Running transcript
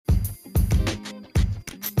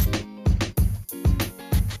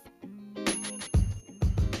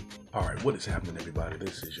Alright, what is happening, everybody?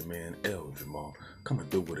 This is your man El Jamal coming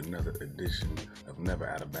through with another edition of Never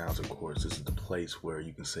Out of Bounds. Of course, this is the place where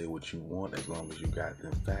you can say what you want as long as you got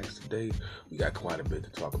them facts. Today, we got quite a bit to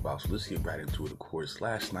talk about, so let's get right into it. Of course,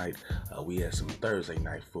 last night we had some Thursday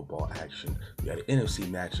night football action. We had an NFC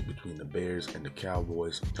matchup between the Bears and the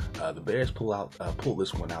Cowboys. The Bears pull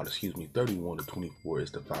this one out. 31-24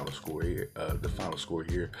 is the final score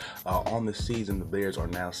here. On the season, the Bears are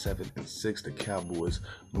now 7-6. The Cowboys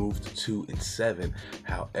moved to 2-7.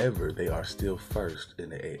 However, they are still first in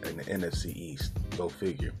the NFC East. Go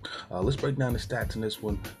figure. Let's break down the stats in this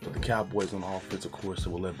one. For the Cowboys on offense, of course,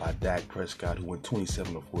 they were led by Dak Prescott, who went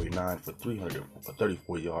 27-49 for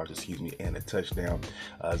 334 yards, and a touchdown.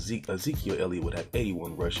 Ezekiel Elliott would have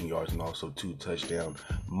 81 rushing yards and also 2 touchdowns.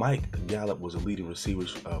 Mike Gallup was a leading receiver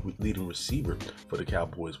for the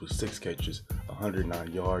Cowboys with 6 catches,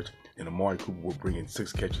 109 yards. And Amari Cooper will bring in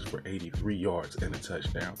 6 catches for 83 yards and a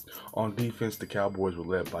touchdown. On defense, the Cowboys were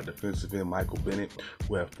led by defensive end Michael Bennett,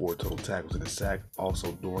 who had 4 total tackles and a sack.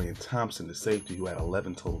 Also, Dorian Thompson, the safety, who had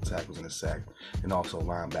 11 total tackles and a sack. And also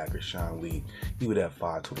linebacker Sean Lee, he would have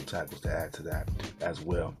 5 total tackles to add to that as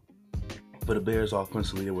well. For the Bears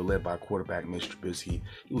offensively, they were led by quarterback Mitch Trubisky.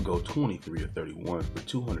 He would go 23-31 for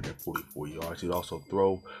 244 yards. He would also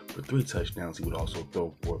throw for 3 touchdowns. He would also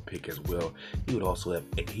throw for a pick as well. He would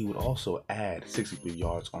also add 63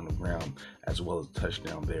 yards on the ground as well as a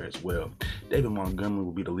touchdown there as well. David Montgomery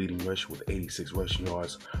will be the leading rusher with 86 rushing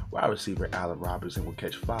yards. Wide receiver Allen Robinson will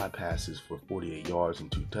catch 5 passes for 48 yards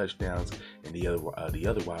and 2 touchdowns. And the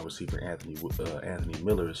other wide receiver Anthony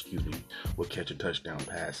Miller, will catch a touchdown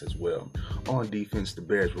pass as well. On defense, the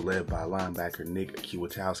Bears were led by linebacker Nick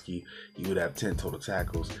Kwiatkowski. He would have 10 total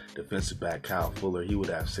tackles. Defensive back Kyle Fuller, he would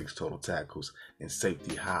have 6 total tackles. And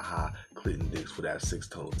safety Clinton Dix would have 6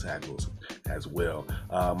 total tackles as well.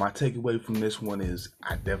 My takeaway from this one is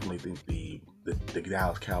I definitely think the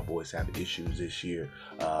Dallas Cowboys have issues this year.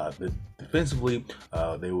 Defensively,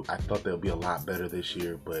 I thought they'll be a lot better this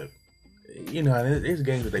year, but there's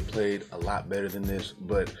games that they played a lot better than this,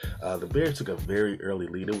 but the Bears took a very early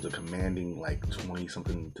lead. It was a commanding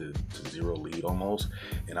 20-something to 0 lead almost,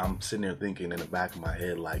 and I'm sitting there thinking in the back of my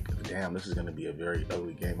head damn, this is going to be a very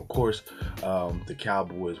ugly game. Of course, the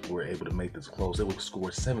Cowboys were able to make this close. They would score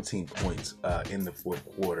 17 points in the fourth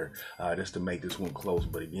quarter just to make this one close,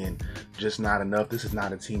 but again, just not enough. This is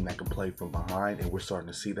not a team that can play from behind, and we're starting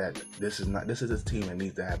to see that this is a team that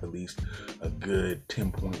needs to have at least a good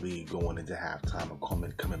 10-point lead going into halftime or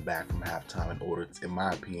coming back from halftime in order, in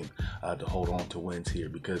my opinion, to hold on to wins here,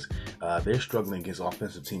 because they're struggling against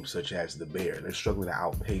offensive teams such as the Bears. They're struggling to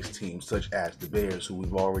outpace teams such as the Bears, who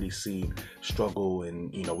we've already seen struggle,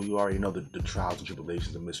 and we already know the trials and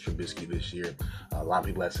tribulations of Mr. Trubisky this year. A lot of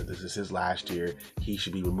people have said this is his last year. He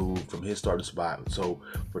should be removed from his starting spot. So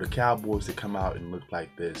for the Cowboys to come out and look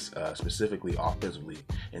like this, specifically offensively,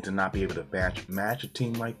 and to not be able to match a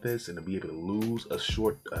team like this, and to be able to lose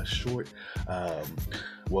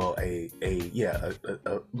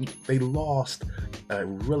they lost a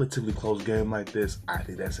relatively close game like this. I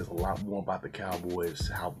think that says a lot more about the Cowboys,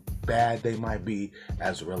 how bad they might be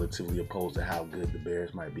as relatively opposed to how good the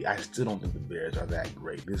Bears might be. I still don't think the Bears are that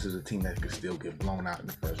great. This is a team that could still get blown out in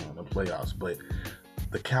the first round of the playoffs, but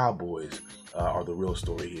the Cowboys are the real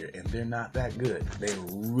story here, and they're not that good. They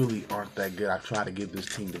really aren't that good. I try to give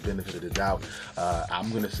this team the benefit of the doubt.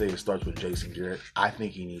 I'm going to say it starts with Jason Garrett. I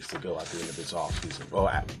think he needs to go at the end of this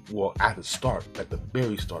offseason. At the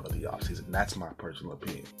very start of the offseason. That's my personal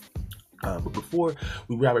opinion. But before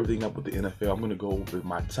we wrap everything up with the NFL, I'm going to go over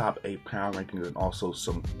my top 8 power rankings and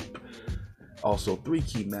also 3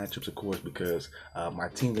 key matchups, of course, because my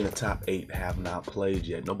teams in the top 8 have not played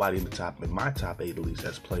yet. Nobody in my top 8 at least,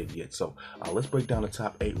 has played yet. So let's break down the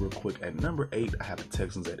top 8 real quick. At number 8, I have the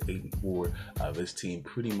Texans at 8-4. This team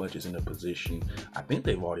pretty much is in a position. I think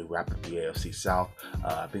they've already wrapped up the AFC South.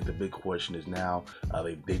 I think the big question is now,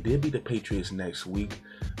 they did beat the Patriots next week.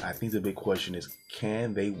 I think the big question is,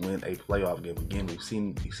 can they win a playoff game? Again, we've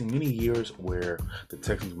seen many years where the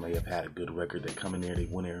Texans may have had a good record. They come in there, they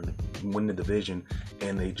win the division,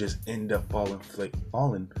 and they just end up falling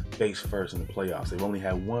face first in the playoffs. They've only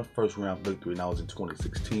had one first round victory, and that was in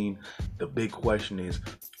 2016. The big question is,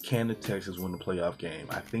 can the Texans win the playoff game?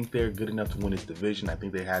 I think they're good enough to win this division. I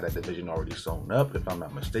think they had that division already sewn up, if I'm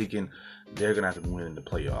not mistaken. They're going to have to win in the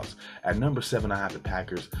playoffs. At number 7, I have the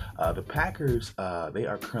Packers. The Packers, they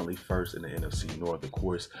are currently first in the NFC North, of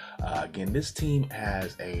course. Again, this team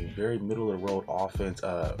has a very middle-of-the-road offense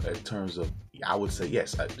in terms of I would say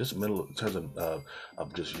yes. Just middle in terms of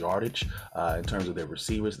just yardage. In terms of their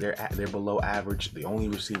receivers, they're below average. The only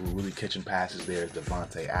receiver really catching passes there is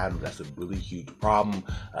Devontae Adams. That's a really huge problem.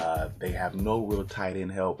 They have no real tight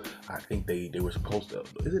end help. I think they were supposed to.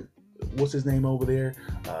 What's his name over there?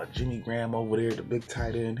 Jimmy Graham over there, the big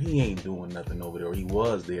tight end. He ain't doing nothing over there. He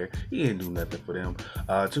was there. He ain't doing nothing for them. In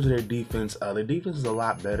terms of their defense is a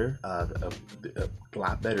lot better.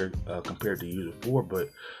 Compared to years before. But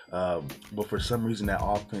for some reason, that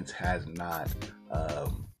offense has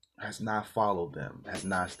not followed them, has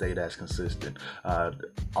not stayed as consistent.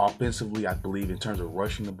 Offensively, I believe in terms of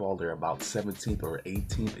rushing the ball, they're about 17th or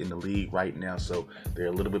 18th in the league right now, so they're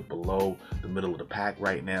a little bit below the middle of the pack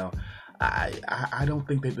right now. I don't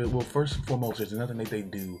think they do. Well, first and foremost, there's nothing that they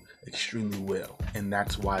do extremely well, and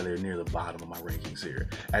that's why they're near the bottom of my rankings here.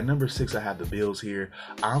 At number 6, I have the Bills here.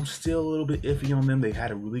 I'm still a little bit iffy on them. They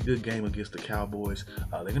had a really good game against the Cowboys.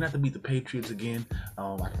 They're going to have to beat the Patriots again.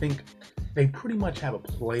 I think they pretty much have a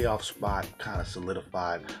playoff spot kind of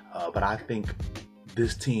solidified, but I think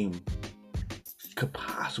this team could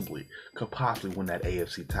possibly win that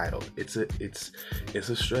AFC title. It's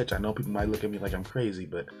a stretch. I know people might look at me like I'm crazy,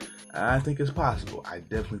 but I think it's possible. I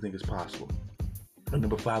definitely think it's possible. At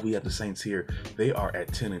number 5, we have the Saints here. They are at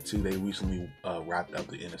 10-2. They recently wrapped up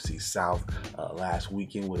the NFC South last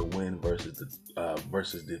weekend with a win versus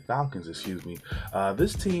the Falcons.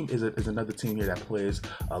 This team is another team here that plays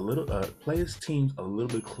teams a little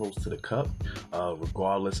bit close to the cup,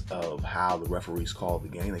 regardless of how the referees call the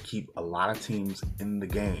game. They keep a lot of teams in the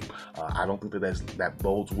game. I don't think that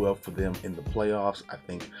bodes well for them in the playoffs. I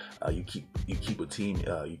think you keep a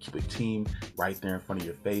team right there in front of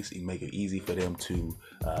your face. You make it easy for them to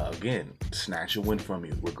again snatch a win from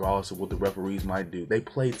you, regardless of what the referees might do. They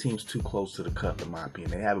play teams too close to the cup, in my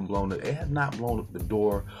opinion. They have not blown the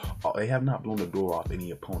door off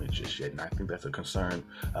any opponent just yet, and I think that's a concern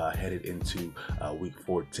headed into week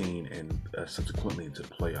 14 and subsequently into the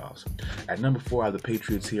playoffs. At number 4 are the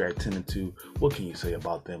Patriots here at 10-2. What can you say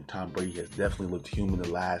about them? Tom Brady has definitely looked human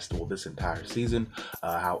this entire season.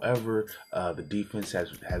 However, the defense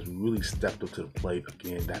has really stepped up to the plate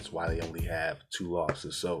again. That's why they only have 2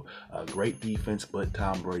 losses. So great defense, but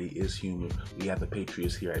Tom Brady is human. We have the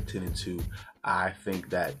Patriots here at 10-2. I think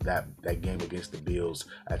that game against the Bills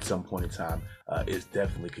at some point in time is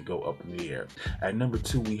definitely could go up in the air. At number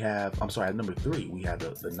 3, we have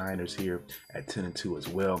the Niners here at 10-2 as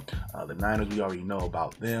well. The Niners, we already know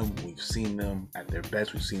about them. We've seen them at their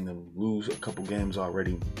best. We've seen them lose a couple games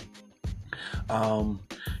already.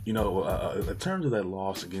 In terms of that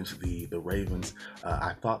loss against the Ravens,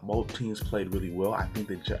 I thought both teams played really well. I think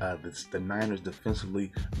that the Niners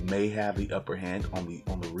defensively may have the upper hand on the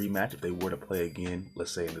rematch if they were to play again,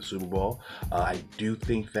 let's say in the Super Bowl. I do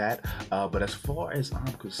think that, but as far as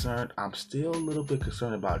I'm concerned, I'm still a little bit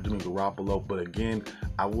concerned about Jimmy Garoppolo. But again,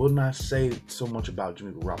 I will not say so much about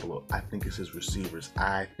Jimmy Garoppolo. I think it's his receivers.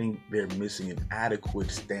 I think they're missing an adequate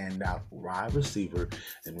standout wide receiver,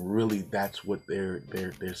 and really that's what their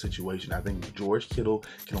situation. I think George Kittle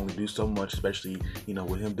can only do so much, especially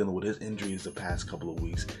with him dealing with his injuries the past couple of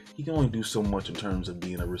weeks. He can only do so much in terms of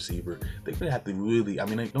being a receiver. They're gonna have to really. Don't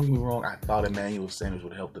get me wrong. I thought Emmanuel Sanders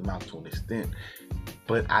would help them out to an extent,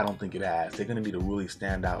 but I don't think it has. They're gonna need a really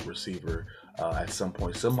standout receiver. At some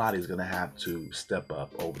point, somebody's going to have to step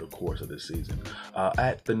up over the course of this season.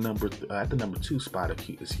 At the number 2 spot, of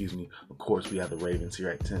course, we have the Ravens here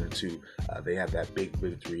at 10-2. They had that big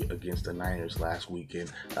victory against the Niners last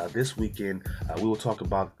weekend. This weekend, we will talk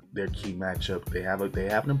about their key matchup. They have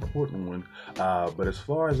an important one, but as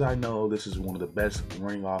far as I know, this is one of the best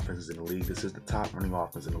running offenses in the league. This is the top running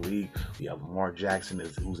offense in the league. We have Lamar Jackson,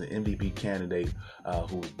 who's an MVP candidate,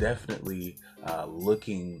 who's definitely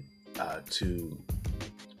looking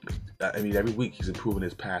every week he's improving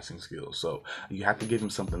his passing skills. So you have to give him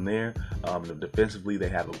something there. Defensively, they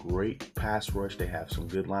have a great pass rush. They have some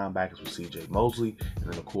good linebackers with C.J. Mosley.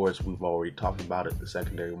 And then, of course, we've already talked about it, the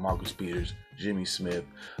secondary, Marcus Peters, Jimmy Smith,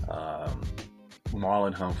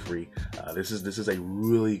 Marlon Humphrey. This is a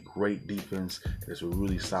really great defense. It's a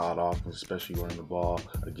really solid offense, especially running the ball.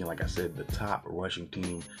 Again, like I said, the top rushing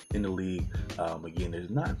team in the league. Again, there's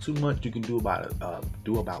not too much you can do about it.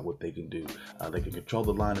 About what they can do. They can control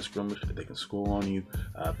the line of scrimmage. They can score on you.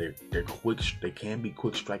 They're quick. They can be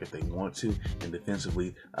quick strike if they want to. And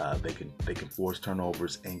defensively, they can force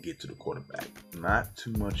turnovers and get to the quarterback. Not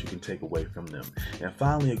too much you can take away from them. And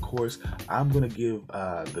finally, of course, I'm gonna give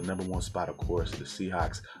the number 1 spot, of course, the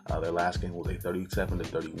Seahawks. Their last game was a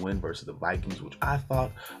 37-30 win versus the Vikings, which I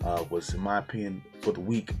thought was, in my opinion, for the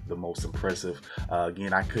week, the most impressive.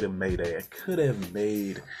 Again, I could have made a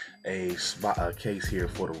case here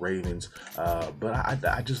for the Ravens, but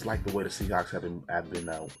I just like the way the Seahawks have been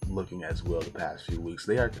looking as well the past few weeks.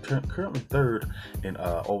 They are currently third in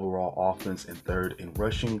overall offense and third in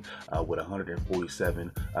rushing with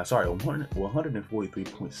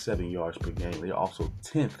 143.7 yards per game. They are also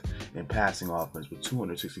 10th in passing offense with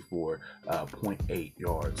 264.8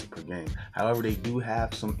 yards per game. However, they do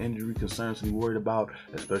have some injury concerns to be worried about,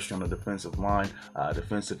 especially on the defensive line.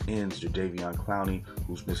 Defensive ends Jadeveon Clowney,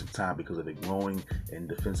 who's missing time because of a groin, and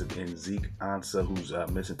defensive end Zeke Ansah, who's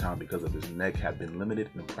missing time because of his neck, have been limited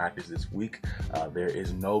in practice this week. There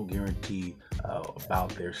is no guarantee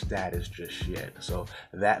about their status just yet, so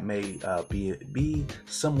that may be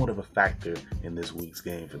somewhat of a factor in this week's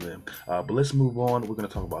game for them. But let's move on. We're going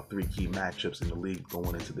to talk about three key matchups in the league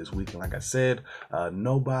going into this week, and like I said,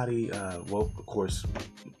 well, of course,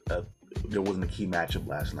 there wasn't a key matchup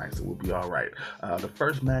last night, so we'll be all right. The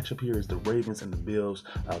first matchup here is the Ravens and the Bills.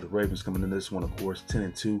 The Ravens coming in this one, of course,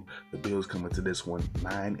 10-2. The Bills coming to this one,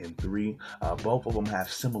 9-3. Both teams have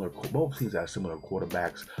similar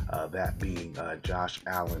quarterbacks, that being Josh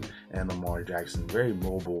Allen and Lamar Jackson. Very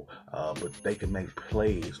mobile, but they can make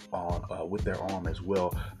plays on with their arm as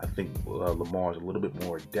well. I think Lamar's a little bit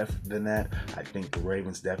more deft than that. I think the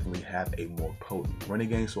Ravens definitely have a more potent running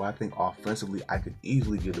game, so I think offensively I could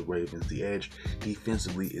easily give the Ravens the edge.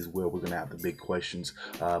 Defensively is where we're going to have the big questions,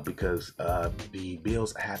 because the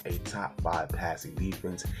Bills have a top 5 passing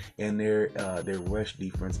defense, and their rush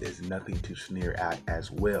defense is nothing to sneer at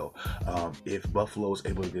as well. If Buffalo is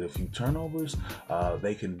able to get a few turnovers,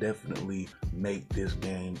 they can definitely make this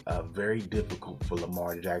game very difficult for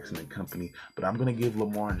Lamar Jackson and company. But I'm going to give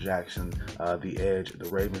Lamar Jackson the edge, the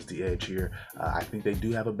Ravens the edge here. I think they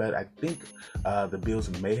do have a better. I think the Bills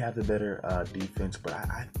may have the better defense, but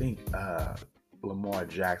I think Lamar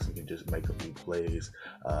Jackson can just make a few plays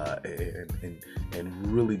and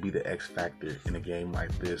really be the X factor in a game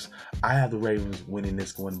like this. I have the Ravens winning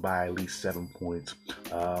this one by at least 7 points.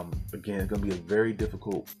 Again, it's going to be a very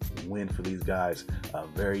difficult win for these guys,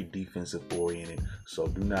 very defensive oriented. So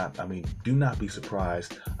do not be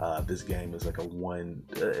surprised this game is like a one.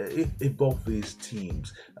 If both of these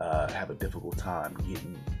teams have a difficult time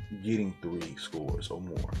getting 3 scores or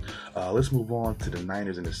more. Let's move on to the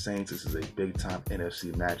Niners and the Saints. This is a big time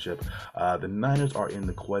NFC matchup. The Niners are in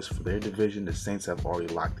the quest for their division. The Saints have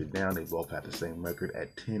already locked it down. They both have the same record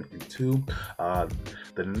at 10-2.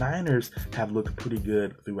 The Niners have looked pretty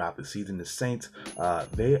good throughout the season. The Saints,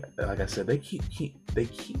 like I said, they keep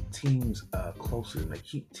teams closer, and they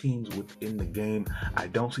keep teams within the game. I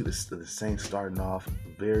don't see the Saints starting off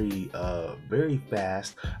very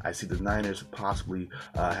fast. I see the Niners possibly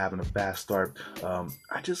having a fast start.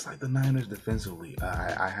 I just like the Niners defensively.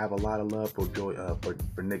 I have a lot of love for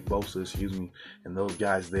Nick Bosa, and those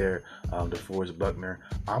guys there, DeForest Buckner.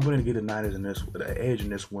 I'm going to get the Niners in this edge in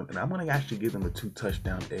this one, and I'm going to actually give them a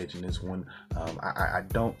 2-touchdown edge in this one. I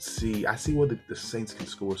see where the Saints can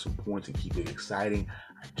score some points and keep it exciting.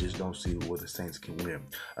 I just don't see where the Saints can win.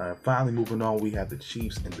 Finally, moving on, we have the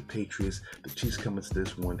Chiefs and the Patriots. The Chiefs coming to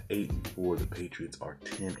this one 8-4. The Patriots are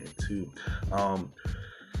 10-2.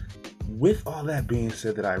 With all that being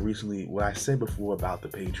said, what I said before about the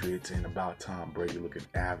Patriots and about Tom Brady looking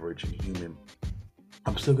average and human,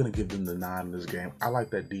 I'm still going to give them the nod in this game. I like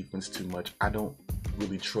that defense too much. I don't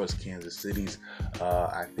really trust Kansas City's.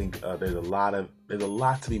 I think there's a lot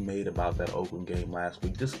to be made about that Oakland game last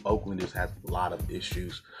week. Oakland just has a lot of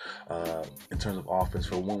issues in terms of offense.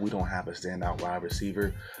 For one, we don't have a standout wide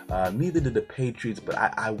receiver. Neither did the Patriots, but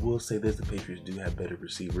I will say this: the Patriots do have better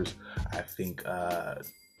receivers. I think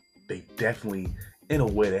they definitely, in a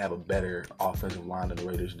way, they have a better offensive line than the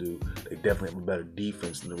Raiders do. They definitely have a better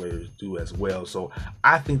defense than the Raiders do as well. So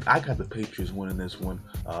I think I got the Patriots winning this one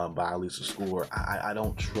by at least a score. I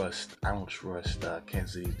don't trust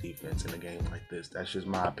Kansas City's defense in a game like this. That's just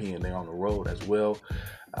my opinion. They're on the road as well.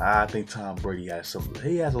 I think Tom Brady has something.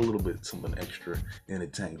 He has a little bit something extra in the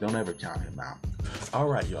tank. Don't ever count him out. All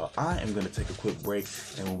right, y'all. I am going to take a quick break,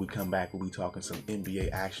 and when we come back, we'll be talking some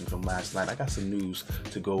NBA action from last night. I got some news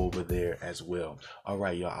to go over there as well. All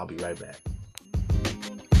right, y'all. I'll be right back.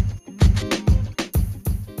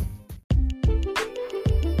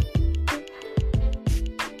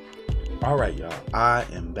 All right, y'all, I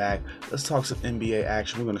am back. Let's talk some NBA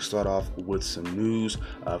action. We're going to start off with some news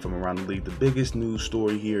from around the league. The biggest news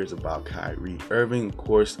story here is about Kyrie Irving. Of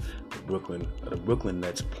course, the Brooklyn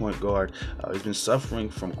Nets point guard. He's been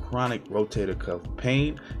suffering from chronic rotator cuff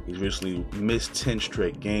pain. He's recently missed 10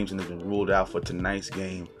 straight games and has been ruled out for tonight's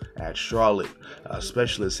game at Charlotte.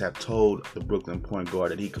 Specialists have told the Brooklyn point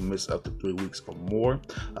guard that he can miss up to 3 weeks or more.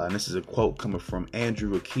 And this is a quote coming from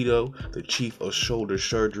Andrew Akito, the chief of shoulder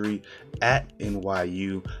surgery at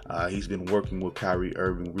NYU. He's been working with Kyrie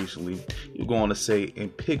Irving recently. He'll go on to say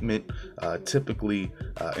impingement typically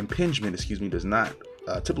does not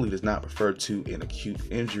refer to an acute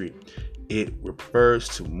injury. It refers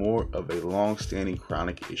to more of a long-standing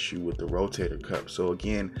chronic issue with the rotator cuff. So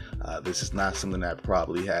again, this is not something that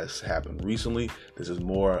probably has happened recently. This is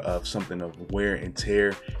more of something of wear and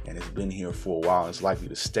tear, and it's been here for a while. It's likely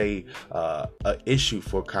to stay an issue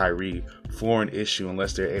for Kyrie, for an issue,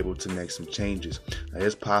 unless they're able to make some changes. Now,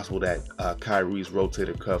 it's possible that Kyrie's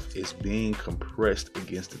rotator cuff is being compressed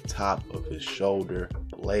against the top of his shoulder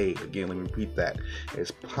blade. Again, let me repeat that.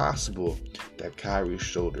 It's possible that Kyrie's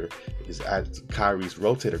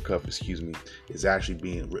rotator cuff, is actually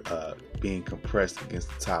being compressed against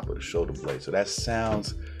the top of the shoulder blade. So that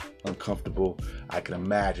sounds uncomfortable. I can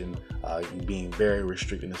imagine you being very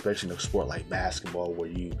restricted, especially in a sport like basketball, where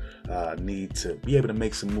you need to be able to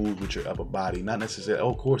make some moves with your upper body, not necessarily,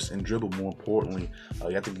 of course, and dribble. More importantly,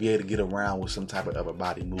 you have to be able to get around with some type of upper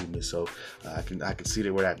body movement. So I can see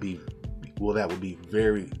that that would be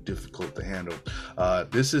very difficult to handle.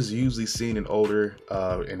 This is usually seen in older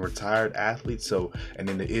and retired athletes. And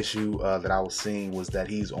then the issue that I was seeing was that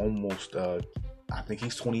he's almost, I think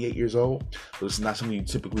he's 28 years old. So it's not something you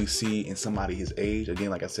typically see in somebody his age. Again,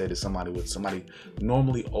 like I said, it's somebody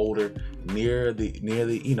normally older, near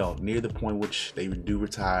the point which they do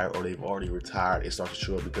retire or they've already retired. It starts to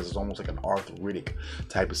show up because it's almost like an arthritic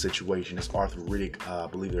type of situation. It's arthritic. I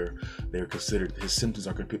believe his symptoms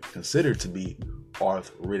are considered to be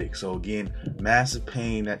arthritic. So again, massive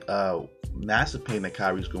pain that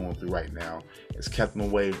Kyrie's going through right now. It's kept him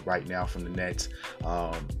away right now from the Nets.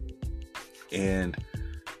 And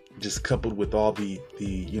just coupled with all the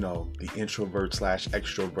introvert /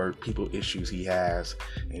 extrovert people issues he has,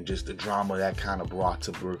 and just the drama that kind of brought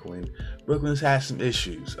to Brooklyn. Brooklyn's had some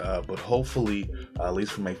issues, but hopefully, at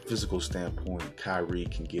least from a physical standpoint, Kyrie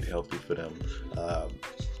can get healthy for them.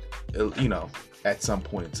 At some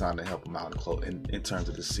point in time to help them out in terms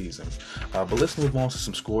of the season. But let's move on to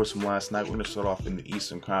some scores from last night. We're going to start off in the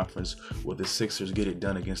Eastern Conference where the Sixers get it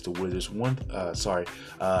done against the Wizards. The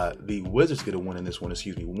Wizards get a win in this one,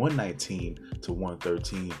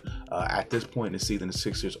 119-113. At this point in the season, the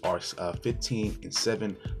Sixers are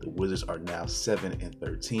 15-7. The Wizards are now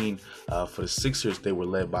 7-13. For the Sixers, they were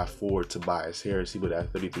led by forward Tobias Harris. He would have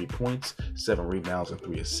 33 points, 7 rebounds, and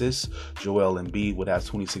 3 assists. Joel Embiid would have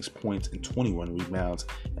 26 points and 21 rebounds,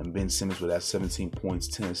 and Ben Simmons would have 17 points,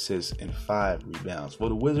 10 assists, and 5 rebounds. For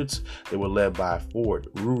the Wizards, they were led by forward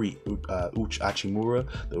Rui Hachimura,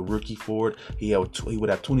 the rookie forward. He would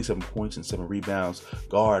have 27 points and 7 rebounds.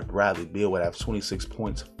 Guard Bradley Beal would have 26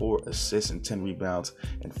 points, 4 assists, and 10 rebounds.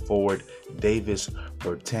 And forward Davis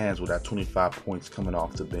Bertans would have 25 points coming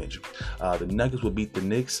off the bench. The Nuggets would beat the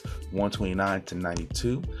Knicks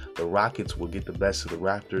 129-92. The Rockets will get the best of the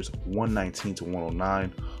Raptors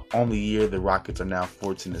 119-109. On the year, the Rockets are now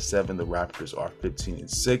 14-7. The Raptors are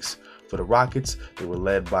 15-6. For the Rockets, they were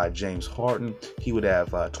led by James Harden. He would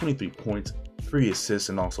have 23 points, 3 assists,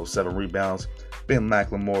 and also 7 rebounds. Ben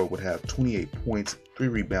McLemore would have 28 points, 3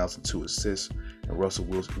 rebounds, and 2 assists. And Russell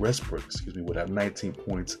Westbrook would have 19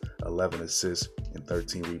 points, 11 assists, and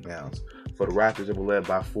 13 rebounds. For the Raptors, they were led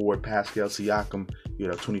by forward Pascal Siakam. He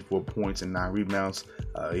would have 24 points and 9 rebounds.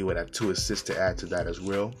 He would have 2 assists to add to that as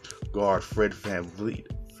well. Guard Fred VanVleet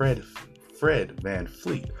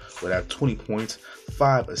would have 20 points,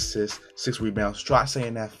 5 assists, 6 rebounds. Try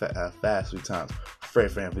saying that fast 3 times. Fred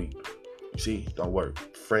VanVleet. You see, don't work.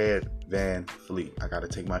 Fred VanVleet. I gotta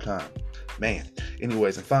take my time, man.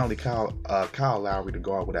 Anyways, and finally, Kyle Lowry, the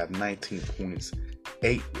guard, would have 19 points,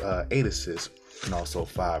 8 assists, and also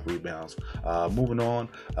 5 rebounds. Moving on,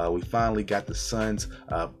 we finally got the Suns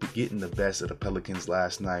getting the best of the Pelicans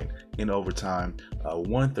last night in overtime.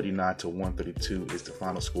 139-132 is the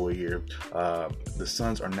final score here. The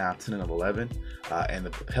Suns are now 10-11, and the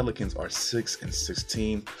Pelicans are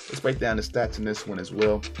 6-16. Let's break down the stats in this one as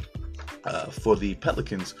well. For the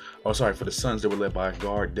for the Suns, they were led by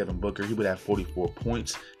guard Devin Booker. He would have 44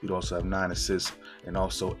 points. He'd also have 9 assists and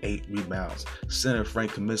also 8 rebounds. Center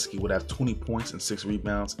Frank Kaminsky would have 20 points and 6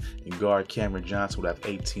 rebounds. And guard Cameron Johnson would have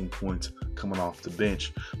 18 points coming off the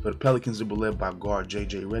bench. For the Pelicans, they were led by guard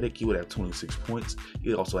JJ Redick. He would have 26 points.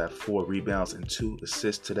 He'd also have 4 rebounds and 2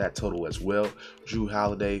 assists to that total as well. Drew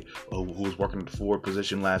Holiday, who was working at the forward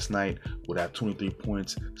position last night, would have 23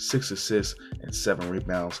 points, 6 assists, and 7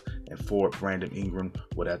 rebounds. And for Brandon Ingram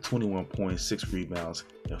would have 21 points, 6 rebounds,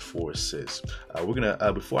 and 4 assists. We're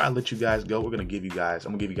gonna before I let you guys go, I'm gonna give you guys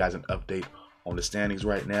an update on the standings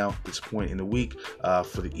right now at this point in the week.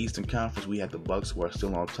 For the Eastern Conference, we have the Bucks, who are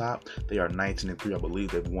still on top. They are 19-3, I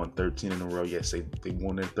believe. They've won 13 in a row. Yes, they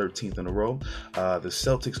won their 13th in a row. The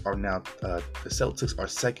Celtics are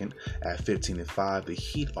second at 15-5. The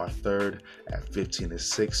Heat are third at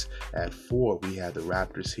 15-6. At 4, we have the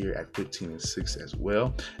Raptors here at 15-6 as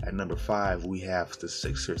well. At number 5, we have the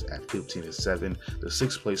Sixers at 15-7. The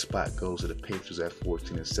 6th place spot goes to the Pacers at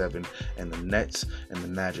 14-7, and the Nets and the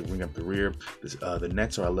Magic bring up the rear. The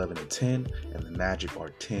Nets are 11-10, and the Magic are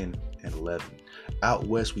 10-11. Out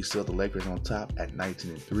west, we still have the Lakers on top at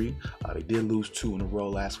 19-3. They did lose 2 in a row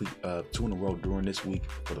last week, 2 in a row during this week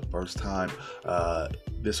for the first time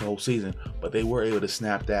this whole season, but they were able to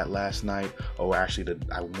snap that last night, or actually,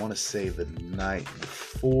 I want to say the night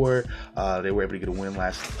before. They were able to get a win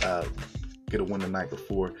the night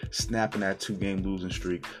before, snapping that 2-game losing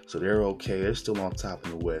streak. So they're okay. They're still on top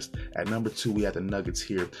in the West. At number 2, we have the Nuggets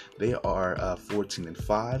here. They are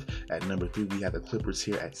 14-5. At number 3, we have the Clippers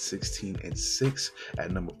here at 16-6.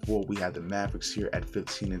 At number 4, we have the Mavericks here at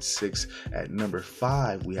 15-6. At number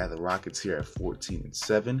 5, we have the Rockets here at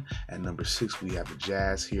 14-7. At number 6, we have the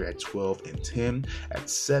Jazz here at 12-10. At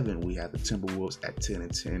 7, we have the Timberwolves at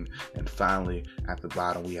 10-10. And finally, at the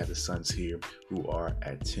bottom, we have the Suns here, who are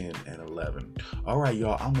at 10-11. All right,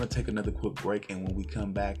 y'all, I'm going to take another quick break, and when we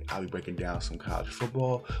come back, I'll be breaking down some college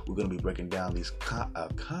football. We're going to be breaking down these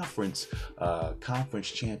conference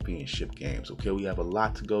championship games. Okay, we have a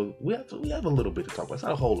lot to go. We have a little bit to talk about. It's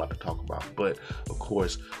not a whole lot to talk about, but of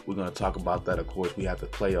course, we're going to talk about that. Of course, we have the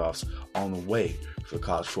playoffs on the way for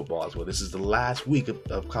college football as well. This is the last week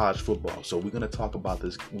of college football, so we're going to talk about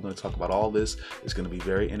this. We're going to talk about all this. It's going to be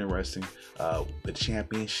very interesting. The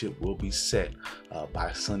championship will be set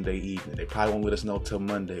by Sunday evening. They probably won't let us know till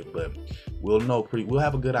Monday, but we'll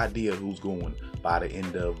have a good idea who's going by the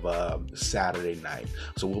end of Saturday night.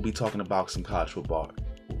 So we'll be talking about some college football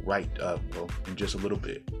in just a little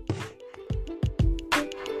bit.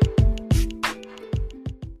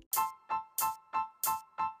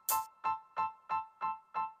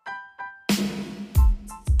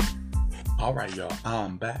 All right, y'all,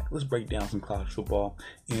 I'm back. Let's break down some college football.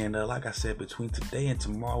 And like I said, between today and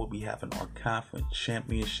tomorrow, we'll be having our conference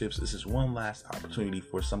championships. This is one last opportunity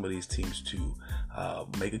for some of these teams to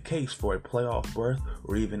make a case for a playoff berth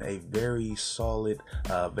or even a very solid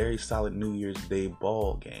New Year's Day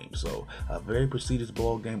ball game. So a very prestigious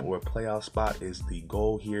ball game or a playoff spot is the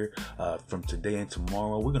goal here from today and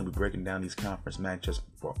tomorrow. We're going to be breaking down these conference matchups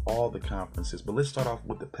for all the conferences. But let's start off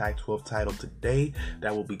with the Pac-12 title today.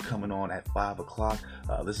 That will be coming on at 5 o'clock.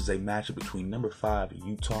 This is a matchup between number 5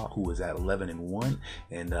 Utah, who is at 11-1,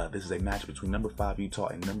 and this is a match between number 5 Utah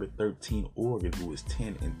and number 13 Oregon, who is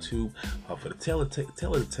 10-2. For the tail of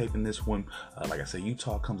the tape in this one, like I said,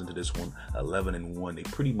 Utah comes into this one 11-1. They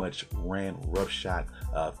pretty much ran roughshod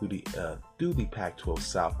through the Pac-12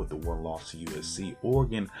 South with the one loss to USC.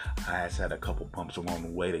 Oregon has had a couple bumps along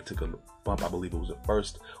the way. They took a bump, I believe it was the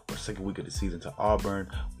first or second week of the season, to Auburn.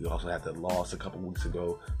 We also had the loss a couple weeks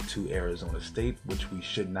ago to Arizona State, which we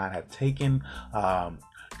should not have taken.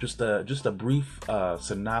 Just a brief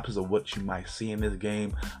synopsis of what you might see in this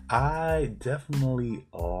game. I definitely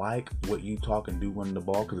like what Utah can do running the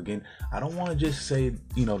ball, because again, I don't want to just say,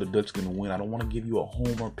 the Ducks going to win. I don't want to give you a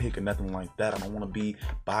homer pick or nothing like that. I don't want to be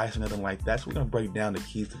biased or nothing like that. So we're going to break down the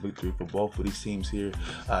keys to victory for both of these teams here.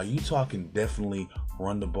 Utah can definitely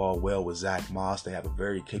run the ball well with Zach Moss. They have a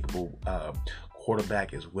very capable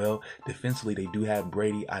quarterback as well. Defensively, they do have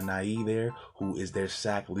Brady Anae there, who is their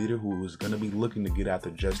sack leader, who is going to be looking to get after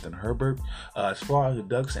Justin Herbert. As far as the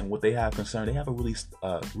Ducks and what they have concerned, they have a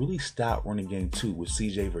really stout running game too with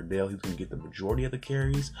CJ Verdell. He's going to get the majority of the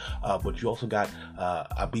carries, but you also got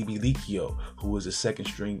Abibi Likio, who is a second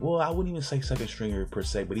string. Well, I wouldn't even say second stringer per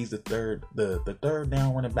se, but he's the third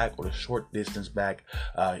down running back or the short distance back.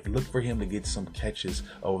 Look for him to get some catches,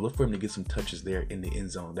 or look for him to get some touches there in the end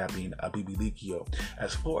zone, that being Abibi Likio.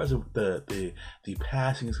 As far as the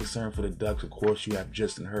passing is concerned for the Ducks, of course, you have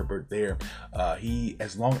Justin Herbert there.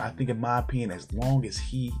 In my opinion, as long as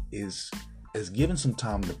he is is given some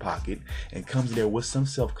time in the pocket and comes there with some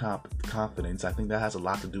self-confidence. I think that has a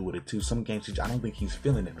lot to do with it too. Some games, I don't think he's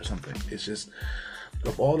feeling it or something. It's just,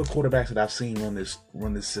 of all the quarterbacks that I've seen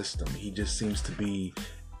run this system, he just seems to be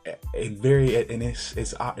a very, and it's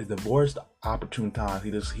the worst opportune time. He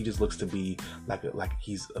just looks to be like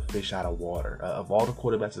he's a fish out of water. Of all the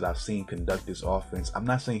quarterbacks that I've seen conduct this offense, I'm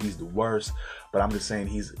not saying he's the worst, but I'm just saying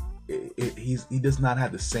he does not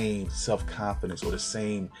have the same self-confidence or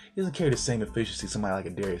he doesn't carry the same efficiency somebody like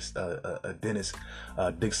a Dennis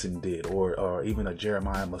Dixon did, or even a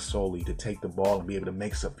Jeremiah Masoli, to take the ball and be able to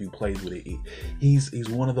make a few plays with it. He's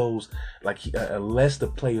one of those, like, unless the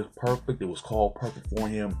play is perfect, it was called perfect for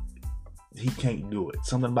him, he can't do it.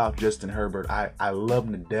 Something about Justin Herbert, I love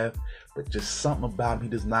him to death, but just something about him, he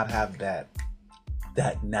does not have that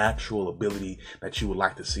natural ability that you would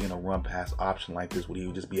like to see in a run pass option like this, where he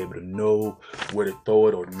would just be able to know where to throw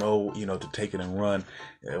it, or know, to take it and run,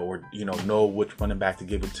 or know which running back to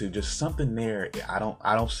give it to. Just something there. I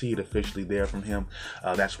don't see it officially there from him.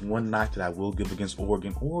 That's one knock that I will give against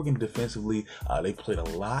Oregon. Oregon defensively, they played a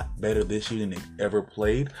lot better this year than they've ever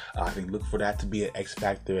played. I think look for that to be an X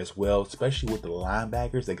factor as well, especially with the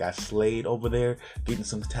linebackers. They got Slade over there getting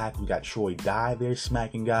some tackles. We got Troy Dye there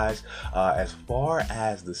smacking guys. As far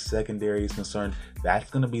as the secondary is concerned,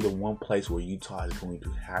 that's going to be the one place where Utah is going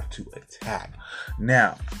to have to attack.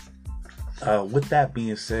 Now, with that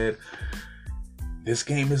being said, this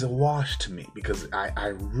game is a wash to me, because I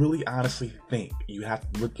really honestly think you have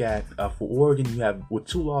to look at, for Oregon, with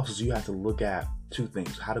 2 losses, you have to look at 2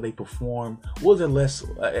 things. How do they perform? What was their less,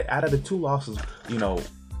 out of the 2 losses,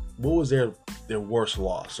 what was their worst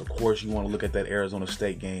loss? Of course, you want to look at that Arizona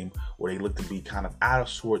State game where they looked to be kind of out of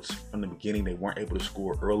sorts from the beginning. They weren't able to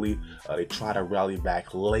score early. They tried to rally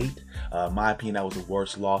back late. In my opinion, that was the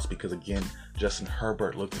worst loss, because, again, Justin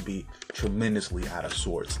Herbert looked to be tremendously out of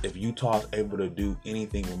sorts. If Utah is able to do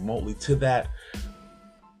anything remotely to that,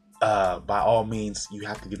 by all means, you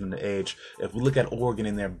have to give them the edge. If we look at Oregon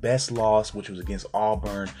in their best loss, which was against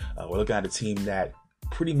Auburn, we're looking at a team that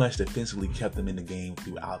pretty much defensively kept them in the game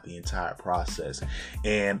throughout the entire process.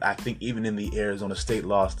 And I think even in the Arizona State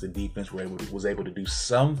loss, the defense was able to do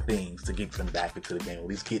some things to get them back into the game, at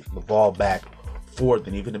least get the ball back for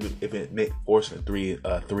them, even if it meant forcing a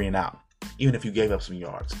three and out, even if you gave up some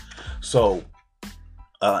yards. So,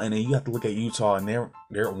 and then you have to look at Utah and their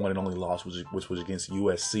one and only loss, which was against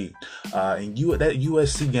USC. And that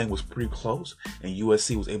USC game was pretty close, and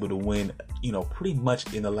USC was able to win, pretty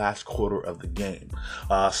much in the last quarter of the game.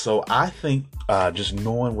 So I think, just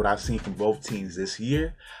knowing what I've seen from both teams this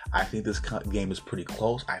year, I think this game is pretty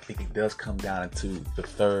close. I think it does come down to the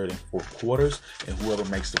third and fourth quarters, and whoever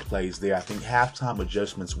makes the plays there. I think halftime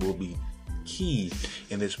adjustments will be key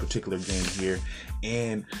in this particular game here.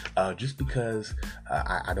 And just because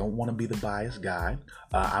I don't want to be the biased guy,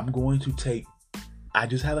 I'm going to take, I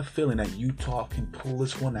just have a feeling that Utah can pull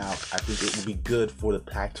this one out. I think it will be good for the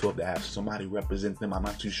Pac-12 to have somebody represent them. I'm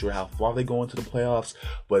not too sure how far they go into the playoffs,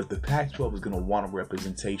 but if the Pac-12 is going to want a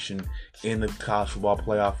representation in the college football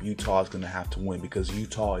playoff, Utah is going to have to win, because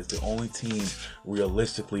Utah is the only team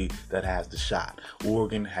realistically that has the shot.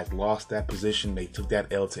 Oregon has lost that position. They took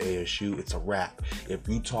that L to ASU. It's a wrap. If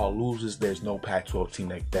Utah loses, there's no Pac-12 team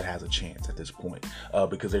that has a chance at this point,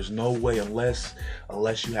 because there's no way, unless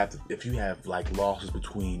you have to, if you have like losses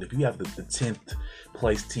between, if you have the 10th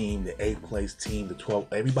place team, the 8th place team, the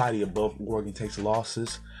 12th, everybody above Oregon takes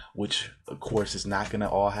losses, which of course is not going to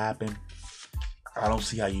all happen. I don't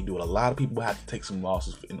see how you do it. A lot of people have to take some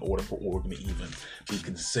losses in order for Oregon to even be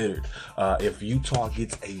considered. If Utah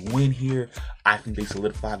gets a win here, I think they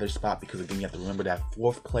solidify their spot, because again, you have to remember that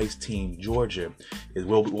 4th place team, Georgia, is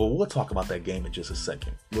we'll talk about that game in just a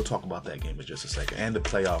second. And the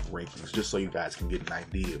playoff rankings, just so you guys can get an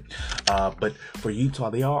idea. But for Utah,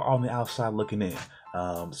 they are on the outside looking in.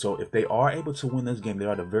 So if they are able to win this game, they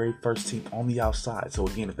are the very first team on the outside. So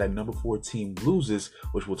again, if that number 4 team loses,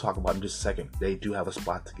 which we'll talk about in just a second, they do have a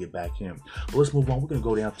spot to get back in. But let's move on. We're going to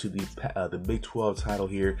go down to the Big 12 title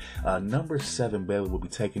here. Number 7 Baylor will be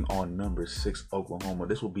taking on number 6 Oklahoma.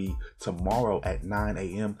 This will be tomorrow at 9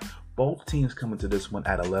 a.m. Both teams coming to this one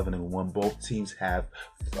at 11-1. Both teams have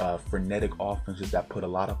frenetic offenses that put up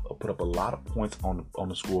a lot of points on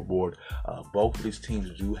the scoreboard. Both of these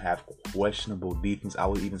teams do have questionable defense. I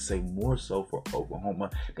would even say more so for Oklahoma.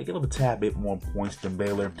 They give up a tad bit more points than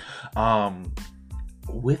Baylor.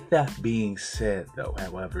 With that being said, though,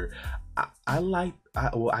 however, I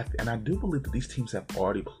do believe that these teams have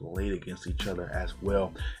already played against each other as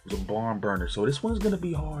well. It's a barn burner, so this one's going to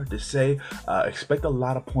be hard to say. Expect a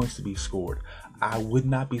lot of points to be scored. I would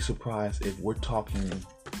not be surprised if we're talking,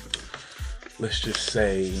 let's just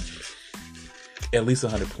say, at least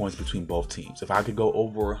 100 points between both teams. If I could go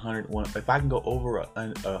over 100, if I can go over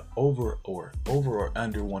or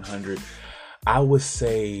under 100, I would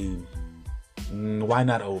say why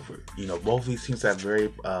not over? Both of these teams have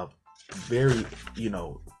very,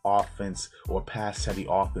 offense or pass heavy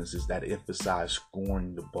offenses that emphasize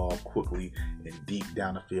scoring the ball quickly and deep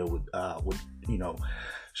down the field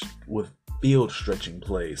with field stretching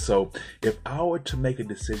plays. So if I were to make a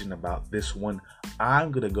decision about this one,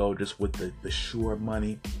 I'm gonna go just with the sure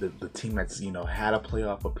money, the team that's had a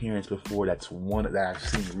playoff appearance before, that's one that I've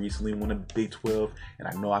seen recently won a Big 12, and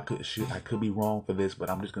I know I could be wrong for this, but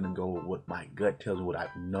I'm just gonna go with what my gut tells me, what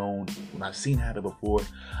I've known, what I've seen happen before.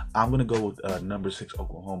 I'm gonna go with number 6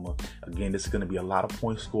 Oklahoma. Again, this is gonna be a lot of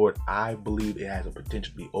points scored. I believe it has a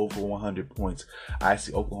potential to be over 100 points. I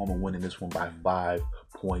see Oklahoma winning this one by 5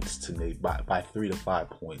 points to by 3 to 5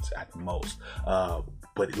 points at the most.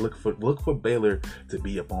 But look for Baylor to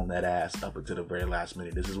be up on that ass up until the very last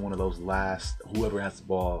minute. This is one of those whoever has the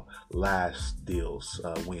ball last deals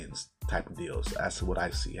wins type of deals. That's what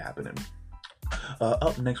I see happening.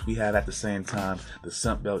 Up next, we have at the same time the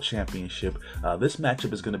Sun Belt Championship. This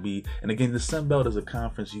matchup is going to be, and again, the Sun Belt is a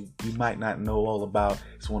conference you might not know all about.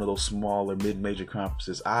 It's one of those smaller mid-major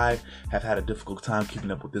conferences. I have had a difficult time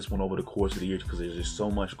keeping up with this one over the course of the year because there's just so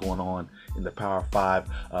much going on in the Power 5.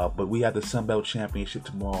 But we have the Sun Belt Championship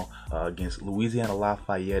tomorrow against Louisiana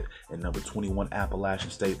Lafayette and number 21 Appalachian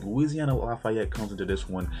State. Louisiana Lafayette comes into this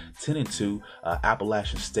one 10-2.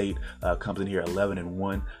 Appalachian State comes in here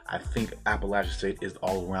 11-1. I think Appalachian State is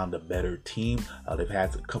all around the better team. They've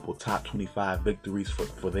had a couple top 25 victories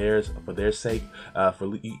for their sake. For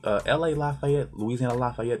Louisiana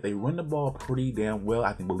Lafayette, they run the ball pretty damn well.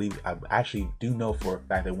 I actually do know for a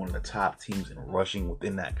fact they're one of the top teams in rushing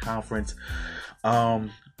within that conference.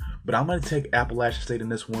 But I'm going to take Appalachian State in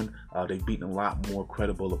this one. They've beaten a lot more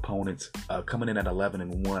credible opponents. Coming in at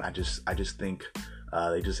 11-1, I just think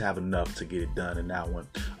they just have enough to get it done in that one.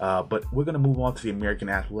 But we're going to move on to the American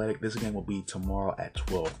Athletic. This game will be tomorrow at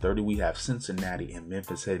 12:30. We have Cincinnati and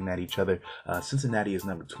Memphis heading at each other. Cincinnati is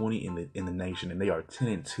number 20 in the nation, and they are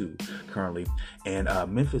 10-2 currently. And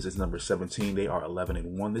Memphis is number 17. They are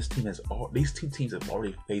 11-1. These two teams have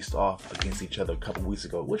already faced off against each other a couple weeks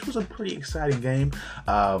ago, which was a pretty exciting game.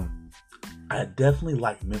 I definitely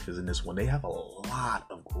like Memphis in this one. They have a lot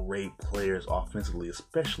of great players offensively,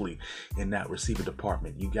 especially in that receiver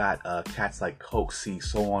department. You got cats like Coxie,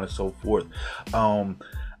 so on and so forth.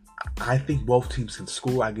 I think both teams can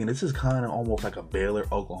score. Again, this is kind of almost like a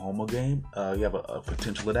Baylor-Oklahoma game. You have a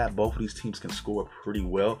potential of that. Both of these teams can score pretty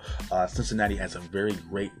well. Cincinnati has a very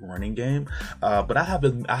great running game. But I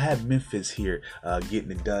have Memphis here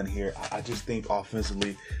getting it done here. I just think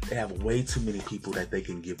offensively, they have way too many people that they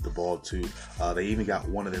can give the ball to. They even got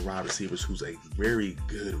one of their wide receivers who's a very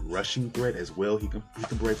good rushing threat as well. He can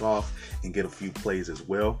break off and get a few plays as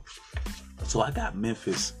well. So I got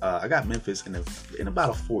Memphis. In about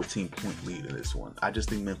a 14-point lead in this one. I just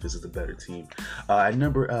think Memphis is the better team.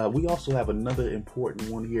 We also have another important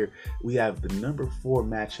one here. We have the number 4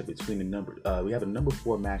 matchup between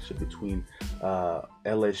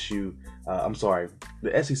LSU.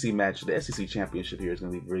 The SEC match. The SEC championship here is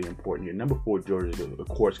going to be really important here. Number 4 Georgia, of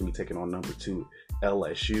course, going to be taking on number 2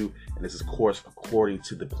 LSU, and this is, of course, according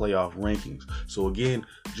to the playoff rankings. So again,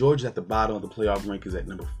 Georgia's at the bottom of the playoff rankings at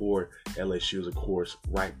number 4. LSU is, of course,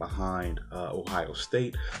 right behind Ohio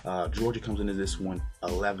State. Georgia comes into this one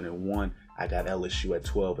 11-1. I got LSU at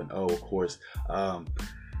 12-0, of course.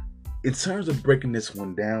 In terms of breaking this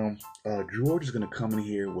one down, Georgia's going to come in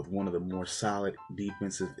here with one of the more solid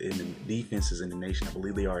defenses in the nation. I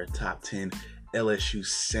believe they are a top 10. LSU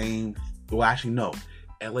same. Well, actually, no.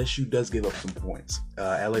 LSU does give up some points.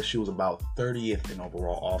 LSU was about 30th in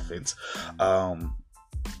overall offense.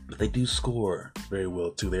 But they do score very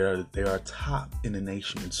well too. They are top in the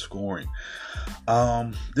nation in scoring.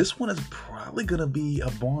 This one is probably gonna be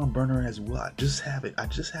a barn burner as well. I just have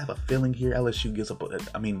a feeling here LSU gives up.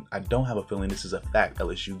 I don't have a feeling. This is a fact.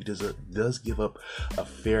 LSU does give up a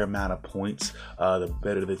fair amount of points. The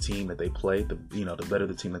better the team that they play, the better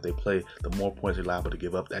the team that they play, the more points they're liable to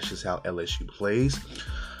give up. That's just how LSU plays.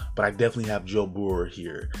 But I definitely have Joe Burrow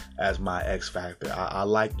here as my X factor. I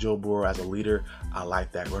like Joe Burrow as a leader. I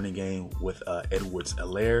like that running game with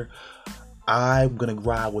Edwards-Helaire. I'm going to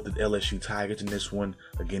ride with the LSU Tigers in this one.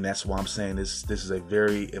 Again, that's why I'm saying this is a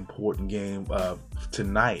very important game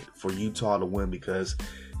tonight for Utah to win, because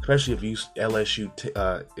especially if LSU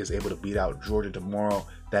is able to beat out Georgia tomorrow.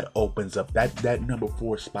 That opens up that number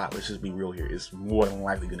 4 spot. Let's just be real here. Is more than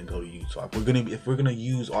likely going to go to Utah. If we're gonna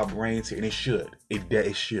use our brains here, and it should.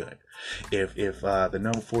 It should. If the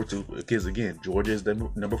number 4 team, because again, Georgia is the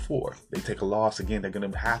number 4. They take a loss again, they're going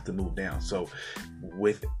to have to move down. So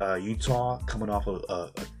with Utah coming off of a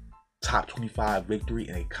top 25 victory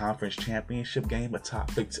in a conference championship game,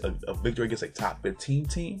 a victory against a top 15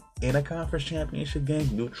 team in a conference championship game,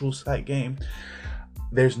 neutral site game,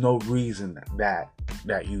 there's no reason that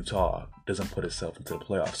Utah doesn't put itself into the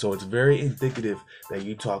playoffs. So it's very indicative that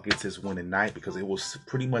Utah gets this win tonight, because it will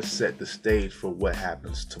pretty much set the stage for what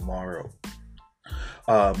happens tomorrow.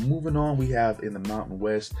 Moving on, we have in the Mountain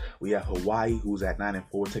West, we have Hawaii, who's at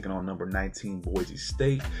 9-4, taking on number 19 Boise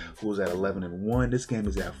State, who's at 11-1. This game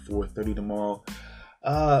is at 4:30 tomorrow.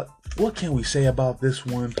 What can we say about this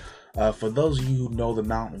one? For those of you who know the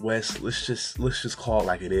Mountain West, let's just call it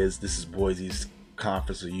like it is. This is Boise's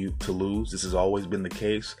conference to lose. This has always been the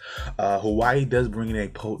case. Hawaii does bring in a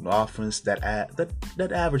potent offense that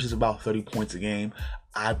averages about 30 points a game.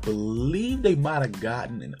 I believe they might have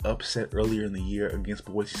gotten an upset earlier in the year against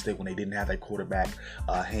Boise State when they didn't have that quarterback,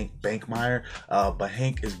 Hank Bankmeyer. But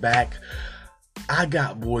Hank is back. I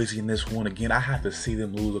got Boise in this one. Again, I have to see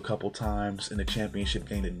them lose a couple times in the championship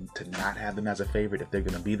game to not have them as a favorite if they're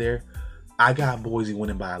going to be there. I got Boise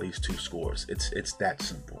winning by at least 2 scores. It's that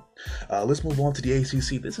simple. Let's move on to the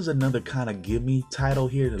ACC. This is another kind of give-me title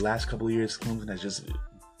here. The last couple of years, Clemson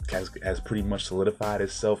has pretty much solidified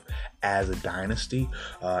itself as a dynasty,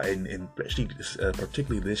 and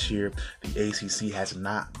particularly this year, the ACC has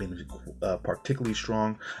not been particularly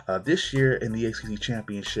strong. This year in the ACC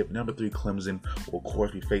championship, number 3 Clemson will of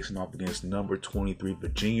course be facing off against number 23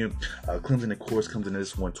 Virginia. Clemson of course comes into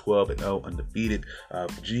this one 12-0 undefeated.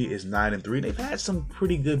 Virginia is 9-3. They've had some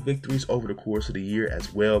pretty good victories over the course of the year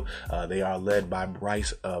as well. They are led by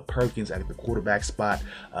Bryce Perkins at the quarterback spot,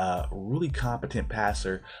 really competent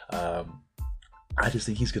passer. I just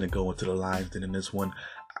think he's going to go into the Lions Den in this one.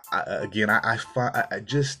 I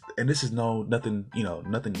just, and this is nothing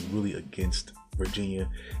really against Virginia.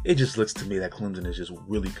 It just looks to me that Clemson is just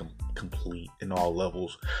really complete in all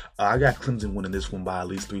levels. I got Clemson winning this one by at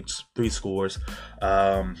least three scores.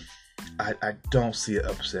 I don't see an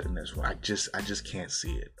upset in this one. I just can't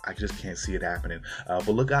see it. I just can't see it happening. But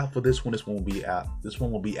look out for this one. This one will be at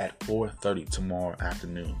 4:30 tomorrow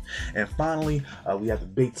afternoon. And finally, we have the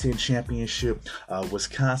Big Ten Championship.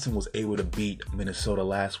 Wisconsin was able to beat Minnesota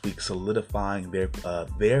last week, solidifying their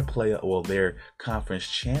conference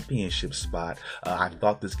championship spot. I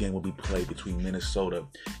thought this game would be played between Minnesota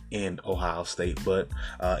and Ohio State, but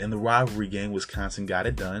in the rivalry game, Wisconsin got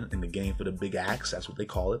it done. In the game for the Big Axe, that's what they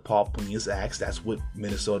call it, Paul Puny's Axe. That's what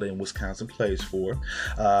Minnesota and Wisconsin plays for.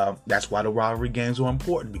 That's why the rivalry games are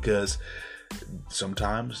important, because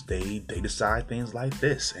sometimes they decide things like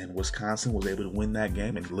this, and Wisconsin was able to win that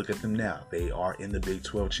game, and look at them now. They are in the Big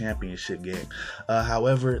 12 championship game.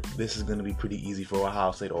 However, this is going to be pretty easy for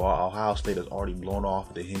Ohio State. Ohio State has already blown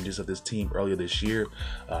off the hinges of this team earlier this year.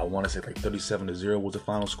 I want to say like 37-0 was the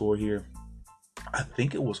final score here. I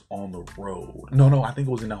think it was on the road. No, I think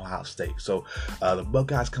it was in Ohio State. So the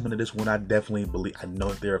Buckeyes coming to this one, I definitely believe, I know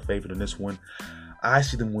that they're a favorite in this one. I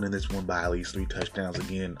see them winning this one by at least 3 touchdowns.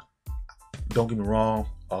 Again, don't get me wrong,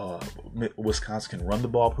 Wisconsin can run the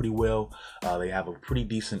ball pretty well. They have a pretty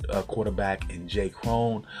decent quarterback in Jay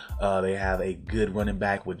Crone. They have a good running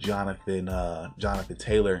back with Jonathan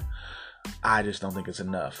Taylor. I just don't think it's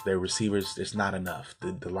enough. Their receivers, it's not enough.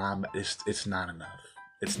 The line, it's not enough.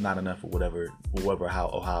 It's not enough for whatever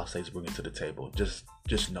how Ohio State's bringing to the table.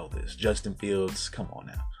 Just know this. Justin Fields, come on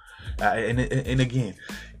now. And again,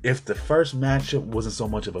 if the first matchup wasn't so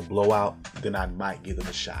much of a blowout, then I might give them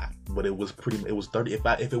a shot. But it was 30.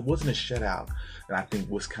 If it wasn't a shutout, then I think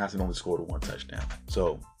Wisconsin only scored 1 touchdown.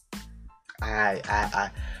 So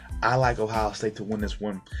I like Ohio State to win this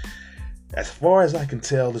one. As far as I can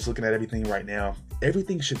tell, just looking at everything right now,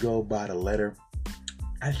 everything should go by the letter.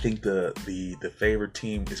 I think the favorite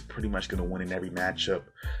team is pretty much going to win in every matchup.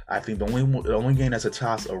 I think the only game that's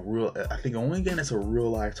a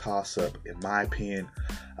real life toss up, in my opinion.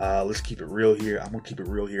 Let's keep it real here. I'm gonna keep it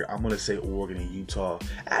real here. I'm gonna say Oregon and Utah.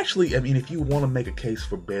 Actually, I mean, if you want to make a case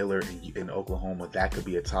for Baylor and Oklahoma, that could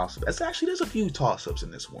be a toss up. There's a few toss ups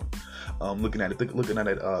in this one. Looking at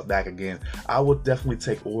it back again, I would definitely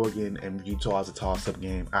take Oregon and Utah as a toss up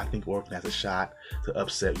game. I think Oregon has a shot to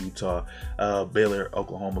upset Utah. Baylor,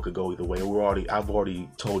 Oklahoma could go either way. I've already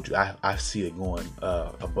told you I see it going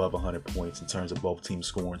above 100 points in terms of both teams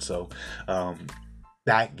scoring. So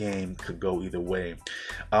that game could go either way.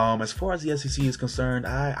 As far as the SEC is concerned,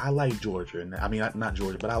 I like Georgia, and I mean not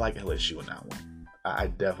Georgia, but I like LSU in that one. I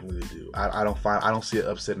definitely do. I don't see an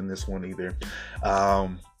upset in this one either.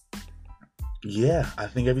 Yeah, I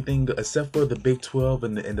think everything except for the Big 12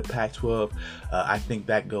 and the Pac-12, I think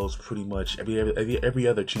that goes pretty much every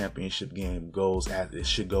other championship game goes as it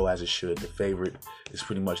should go as it should. The favorite is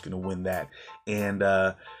pretty much going to win that, and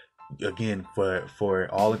again, for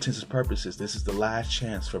all intents and purposes, this is the last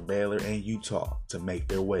chance for Baylor and Utah to make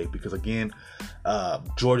their way, because again,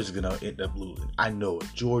 Georgia's going to end up losing. I know it.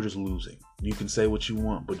 Georgia's losing. You can say what you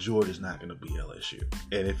want, but Georgia's not going to beat LSU,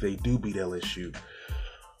 and if they do beat LSU.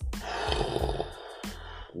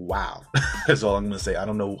 Wow. That's all I'm gonna say. I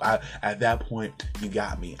don't know. At that point, you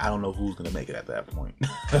got me. I don't know who's gonna make it at that point.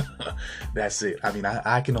 That's it. I mean,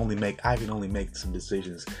 I can only make some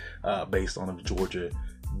decisions based on if Georgia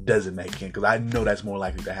doesn't make it, because I know that's more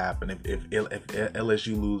likely to happen. If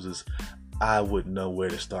LSU loses, I wouldn't know where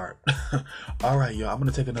to start. All right, y'all. I'm going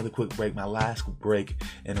to take another quick break, my last break.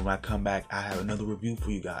 And when I come back, I have another review for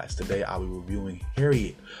you guys. Today, I'll be reviewing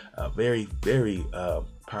Harriet. A very, very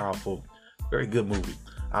powerful, very good movie.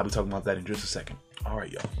 I'll be talking about that in just a second. All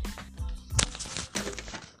right, y'all.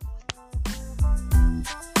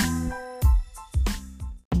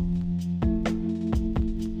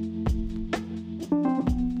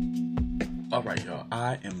 All right, y'all.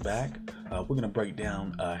 I am back. We're going to break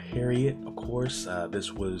down Harriet. Of course,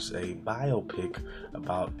 this was a biopic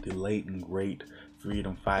about the late and great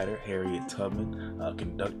freedom fighter Harriet Tubman,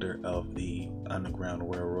 conductor of the Underground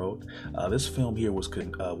Railroad. This film here was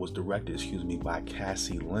directed, by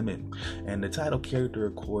Cassie Lemon, and the title character,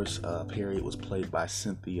 of course, Harriet was played by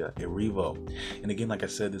Cynthia Erivo. And again, like I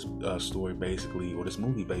said, this movie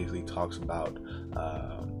basically talks about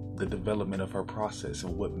the development of her process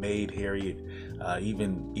and what made Harriet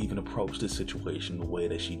even approach this situation the way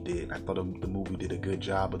that she did. I thought the movie did a good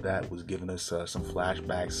job of that, was giving us some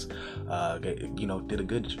flashbacks, did a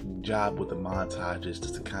good job with the montages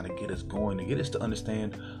just to kind of get us going and get us to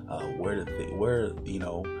understand what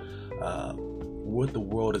the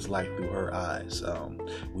world is like through her eyes.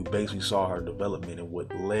 We basically saw her development and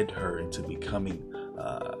what led her into becoming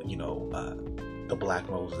the Black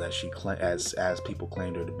Rose that she as people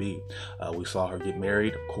claimed her to be. We saw her get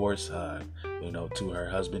married, of course, to her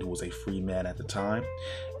husband, who was a free man at the time,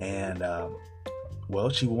 and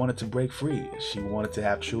she wanted to break free. She wanted to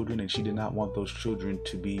have children, and she did not want those children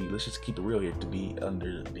to be, let's just keep it real here, to be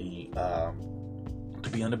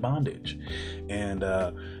under bondage. And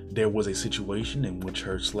there was a situation in which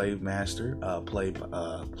her slave master, played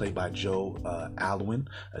by Joe Alwyn,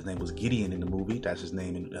 his name was Gideon in the movie. That's his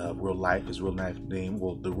name in real life. His real life name,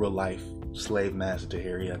 the real life slave master to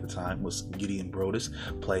Harriet at the time was Gideon Brodus,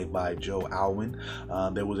 played by Joe Alwyn.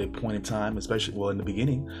 There was a point in time, especially in the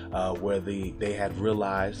beginning, where they had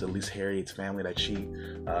realized, at least Harriet's family, that she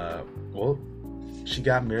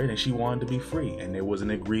got married and she wanted to be free, and there was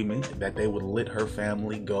an agreement that they would let her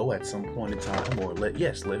family go at some point in time, or let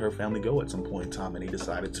her family go at some point in time, and they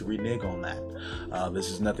decided to renege on that. This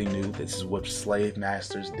is nothing new. This is what slave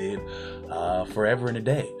masters did forever and a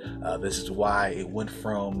day. This is why it went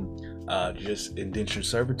from just indentured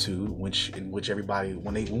servitude, in which everybody,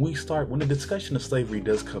 when the discussion of slavery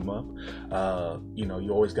does come up,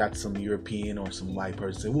 you always got some European or some white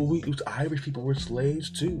person say, well, Irish people were slaves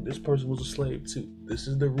too. This person was a slave too. This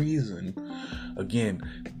is the reason, again,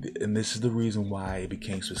 and this is the reason why it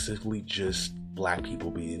became specifically just Black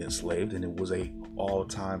people being enslaved, and it was a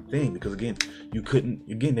all-time thing, because there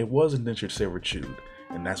was indentured servitude.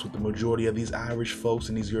 And that's what the majority of these Irish folks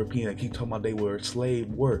and these Europeans that keep talking about they were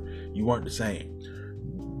slag were. You weren't the same.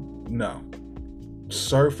 No.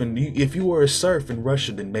 Surfing, if you were a serf in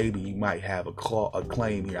Russia, then maybe you might have a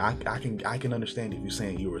claim here. I can understand if you're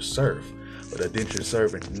saying you were a serf, but a indentured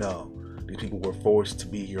servant, no. These people were forced to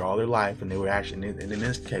be here all their life, and they were actually, and in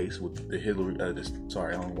this case, with the Hillary, I don't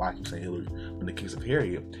know why I keep saying Hillary, in the case of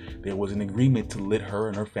Harriet, there was an agreement to let her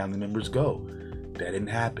and her family members go. That didn't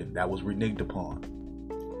happen. That was reneged upon.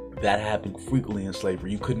 That happened frequently in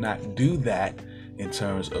slavery. You could not do that in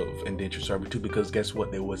terms of indentured servitude, because guess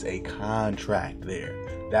what? There was a contract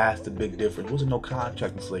there. That's the big difference. There wasn't no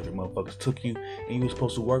contract in slavery. Motherfuckers took you and you were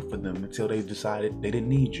supposed to work for them until they decided they didn't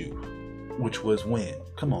need you. Which was when?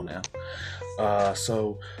 Come on now.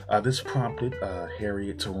 This prompted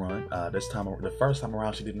Harriet to run. The first time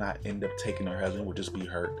around, she did not end up taking her husband, would just be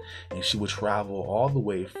hurt, and she would travel all the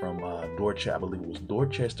way from Dorchester, I believe it was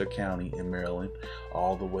Dorchester County in Maryland,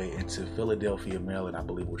 all the way into Philadelphia, Maryland, I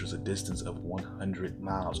believe, which was a distance of 100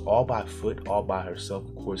 miles, all by foot, all by herself.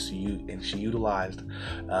 Of course, she utilized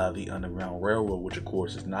the Underground Railroad, which of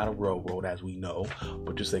course is not a railroad as we know,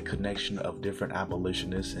 but just a connection of different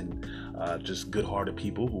abolitionists and just good-hearted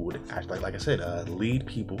people who would act like I said, lead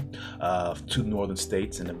people to northern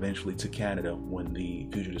states and eventually to Canada when the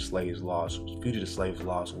fugitive slaves laws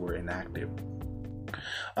were enacted.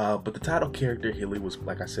 But the title character Hilly was,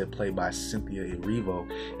 like I said, played by Cynthia Erivo,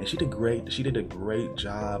 and she did a great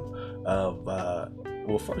job of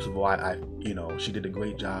well, first of all, she did a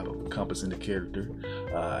great job of encompassing the character.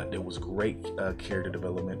 There was great character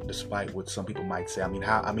development, despite what some people might say.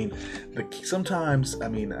 Sometimes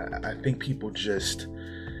I think people just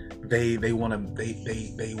they wanna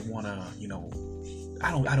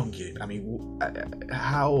I don't get it.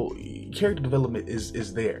 How character development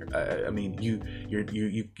is there.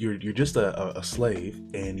 You're just a slave,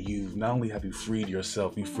 and not only have you freed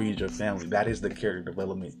yourself, you freed your family. That is the character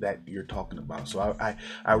development that you're talking about. So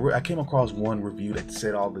I came across one review that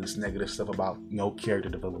said all this negative stuff about no character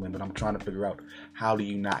development, but I'm trying to figure out, how do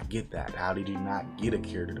you not get that? How did you not get a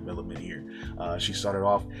character development here? She started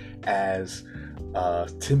off as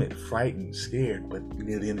timid, frightened, scared, but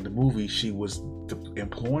near the end of the movie, she was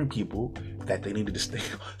imploring people that they needed to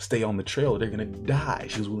stay on the trail. They're gonna die.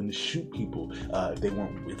 She was willing to shoot people if they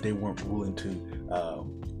weren't willing to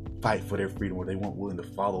fight for their freedom, or they weren't willing to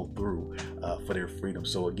follow through for their freedom.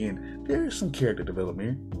 So again, there is some character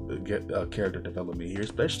development here,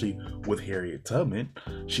 especially with Harriet Tubman.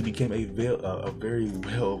 She became a very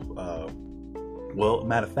well,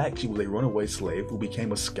 matter of fact, she was a runaway slave who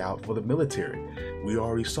became a scout for the military. We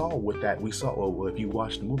already saw if you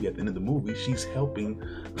watch the movie, at the end of the movie, she's helping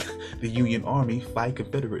the Union Army fight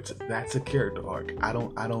Confederates. That's a character arc.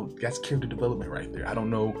 That's character development right there. I don't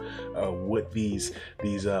know what these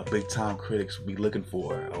big time critics be looking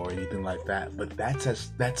for or anything like that, but that's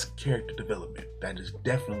character development. That is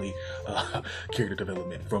definitely character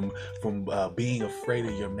development from being afraid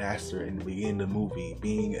of your master in the beginning of the movie,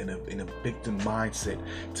 being in a victim mindset,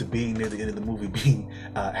 to being near the end of the movie, being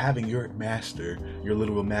having your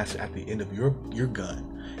literal master at the end of your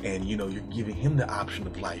gun, and you're giving him the option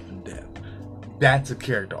of life and death. That's a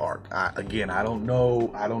character arc. I don't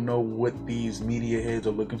know what these media heads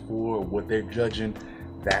are looking for or what they're judging.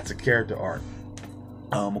 That's a character arc.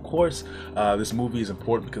 Of course, this movie is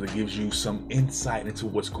important because it gives you some insight into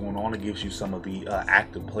what's going on. It gives you some of the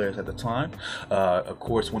active players at the time. Of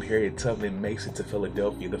course, when Harriet Tubman makes it to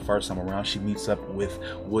Philadelphia the first time around, she meets up with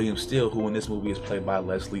William Steele, who in this movie is played by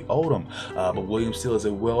Leslie Odom. But William Steele is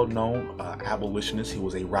a well-known abolitionist. He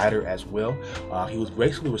was a writer as well. He was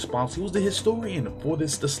basically responsible. He was the historian for the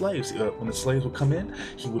slaves. When the slaves would come in,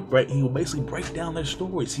 he would basically break down their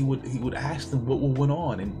stories. He would ask them what went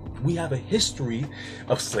on, and we have a history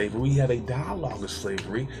of slavery. We have a dialogue of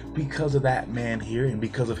slavery because of that man here, and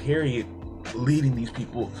because of Harriet leading these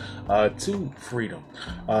people to freedom.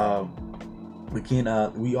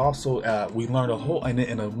 We also we learned a whole,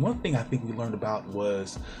 and one thing I think we learned about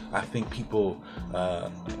was, I think people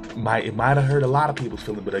might have hurt a lot of people's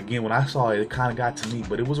feelings, but again, when I saw it, it kind of got to me.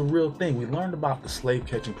 But it was a real thing. We learned about the slave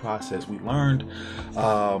catching process. We learned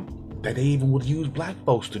that they even would use black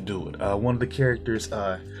folks to do it. One of the characters,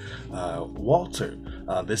 Walter,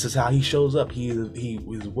 this is how he shows up. He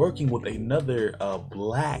was working with another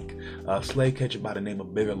black slave catcher by the name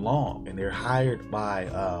of Bigger Long, and they're hired by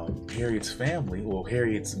Harriet's family, well,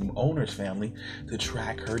 Harriet's owner's family, to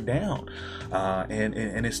track her down.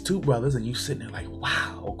 And it's two brothers, and you sitting there like,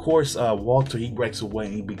 wow. Of course, Walter, he breaks away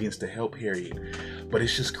and he begins to help Harriet, but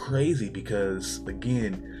it's just crazy because,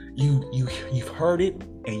 again, you've heard it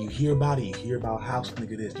and you hear about it. You hear about how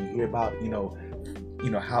nigga this. You hear about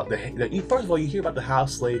how first of all, you hear about the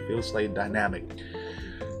house slave, field slave dynamic.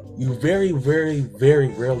 You very, very, very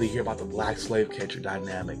rarely hear about the black slave catcher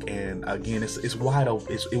dynamic. And again, it's wide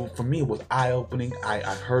open. For me, it was eye opening. I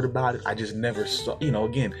heard about it. I just never saw.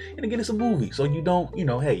 Again, it's a movie, so you don't.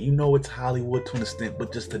 Hey, it's Hollywood to an extent,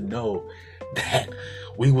 but just to know that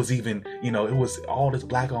we was even. It was all this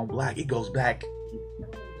black on black. It goes back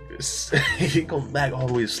all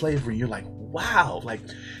the way to slavery. You're like, wow, like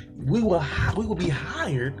we will be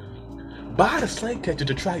hired by the slave catcher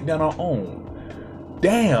to track down our own.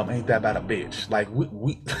 Damn, ain't that about a bitch? Like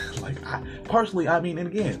we like I personally, and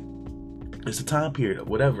again, it's a time period,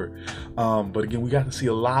 whatever. But again, we got to see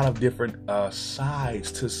a lot of different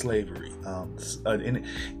sides to slavery,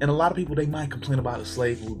 and a lot of people, they might complain about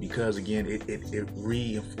slavery because again, it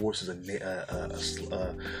reinforces a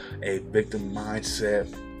victim mindset,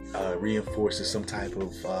 reinforces some type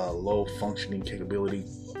of low functioning capability.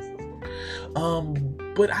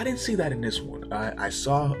 But I didn't see that in this one. I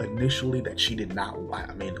saw initially that she did not,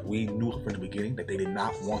 I mean, we knew from the beginning that they did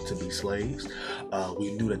not want to be slaves.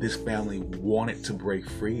 We knew that this family wanted to break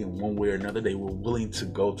free in one way or another. They were willing to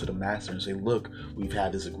go to the master and say, look, we've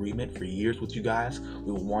had this agreement for years with you guys.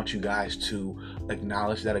 We want you guys to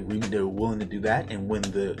acknowledge that agreement. They were willing to do that. And when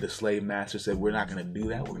the slave master said, we're not going to do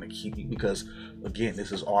that, we're going to keep you because, again,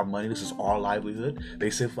 this is our money, this is our livelihood, they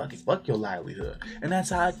said, fuck your livelihood. And that's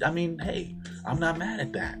how, I mean, hey, I'm not mad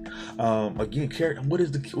at that. Again, what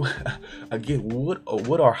is the again?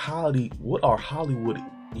 What are Hollywood,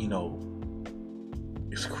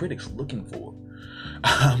 its critics looking for?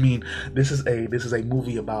 I mean, this is a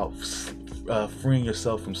movie about freeing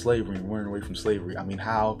yourself from slavery and running away from slavery. I mean,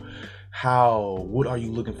 what are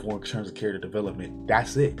you looking for in terms of character development?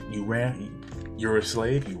 That's it. You're a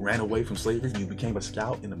slave. You ran away from slavery. You became a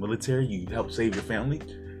scout in the military. You helped save your family.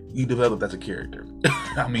 You developed as a character.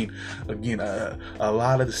 I mean, again, a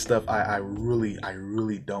lot of the stuff I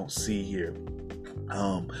really don't see here.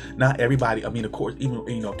 Not everybody. I mean, of course, even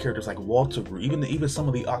characters like Walter Grew, even some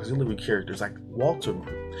of the auxiliary characters like Walter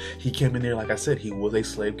Grew. He came in there, like I said, he was a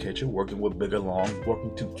slave catcher working with Bigger Long,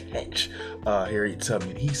 working to catch Harriet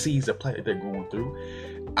Tubman. He sees the plight that they're going through.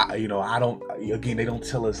 They don't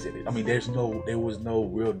tell us that. I mean, there was no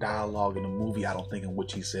real dialogue in the movie, I don't think, in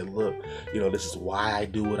which he said, look, this is why I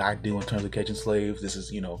do what I do in terms of catching slaves. This is,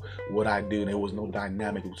 what I do. And there was no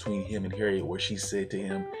dynamic between him and Harriet where she said to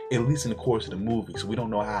him, at least in the course of the movie, so we don't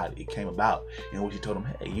know how it came about, in which he told him,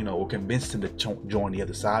 hey, or convinced him to join the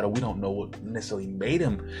other side, or we don't know what necessarily made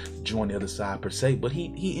him join the other side per se, but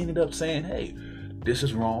he ended up saying, hey, this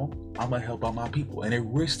is wrong. I'm gonna help out my people, and it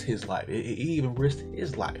risked his life. It even risked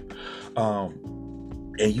his life.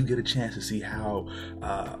 And you get a chance to see how,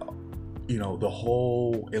 the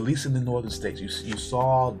whole, at least in the northern states, you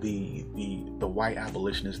saw the white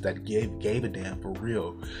abolitionists that gave a damn for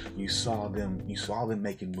real. You saw them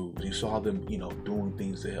making moves. You saw them, doing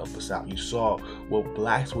things to help us out. You saw what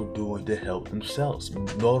blacks were doing to help themselves,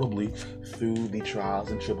 notably through the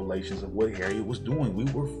trials and tribulations of what Harriet was doing. We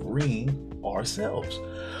were freeing ourselves,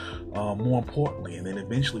 more importantly, and then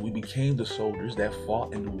eventually we became the soldiers that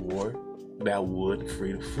fought in the war that would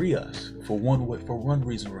free us for one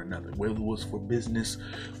reason or another, whether it was for business,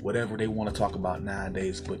 whatever they want to talk about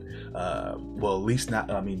nowadays. But at least not.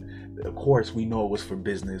 I mean, of course we know it was for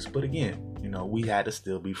business, but again, we had to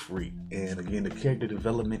still be free. And again, the character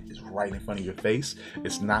development is right in front of your face.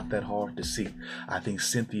 It's not that hard to see. I think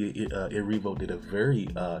Cynthia Erivo did a very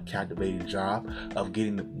captivating job of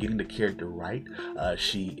getting the character right.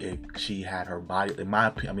 She had her body, in my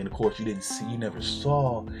opinion. I mean, of course, you never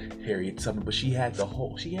saw Harriet Tubman, but she had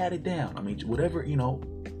it down. I mean, whatever,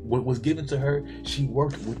 what was given to her, she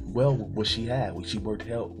worked well with what she had. She worked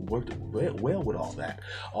well with all that.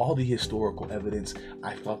 All the historical evidence,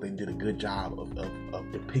 I thought they did a good job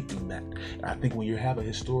of depicting that. And I think when you have a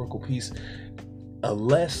historical piece,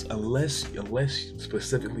 unless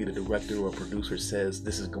specifically the director or producer says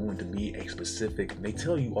this is going to be a specific, they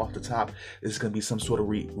tell you off the top this is going to be some sort of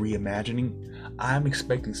reimagining, I'm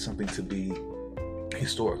expecting something to be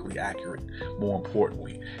historically accurate, more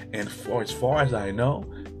importantly. And as far as I know,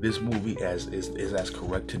 this movie is as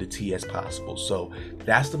correct to the T as possible. So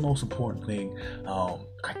that's the most important thing.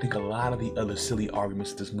 I think a lot of the other silly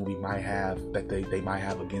arguments this movie might have, that they might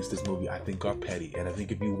have against this movie, I think are petty. And I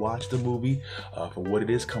think if you watch the movie for what it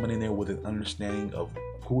is, coming in there with an understanding of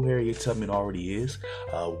who Harriet Tubman already is,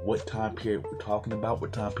 what time period we're talking about,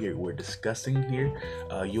 what time period we're discussing here,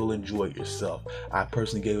 you'll enjoy it yourself. I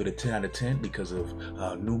personally gave it a 10 out of 10 because of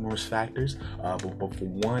numerous factors, but for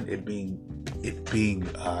one, it being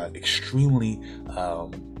extremely,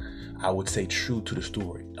 I would say, true to the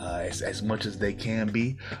story, as much as they can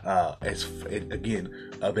be. There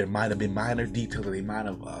might have been minor details that they might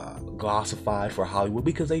have glossified for Hollywood,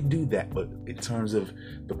 because they do that. But in terms of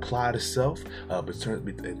the plot itself, in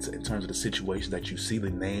terms of the situation that you see, the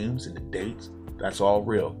names and the dates, that's all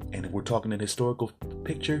real. And if we're talking an historical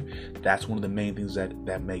picture, that's one of the main things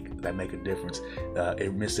that make a difference.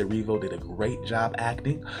 Miss Erivo did a great job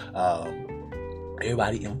acting.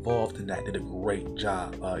 Everybody involved in that did a great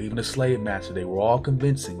job. Even the slave master, they were all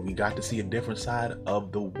convincing. We got to see a different side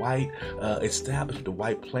of the white establishment, the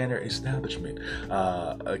white planter establishment.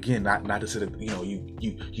 Again, not to say that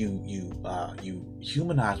you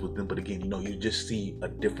humanize with them, but again, you just see a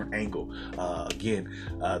different angle.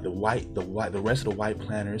 The rest of the white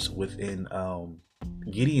planters within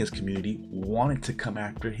Gideon's community wanted to come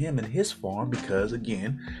after him and his farm because,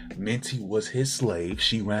 again, Minty was his slave.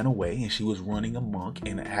 She ran away and she was running amok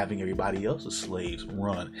and having everybody else's slaves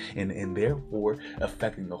run and therefore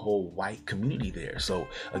affecting the whole white community there. So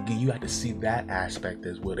again, you have to see that aspect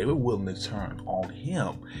as well. They were willing to turn on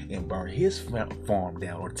him and burn his farm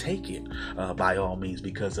down or take it by all means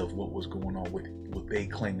because of what was going on with what they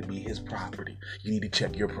claim to be his property. You need to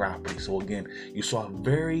check your property. So again, you saw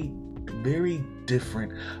very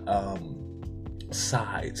different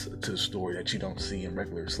sides to the story that you don't see in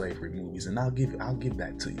regular slavery movies, and I'll give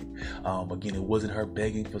that to you. Again, it wasn't her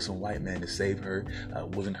begging for some white man to save her. It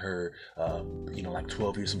wasn't her, like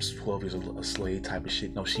 12 years a slave type of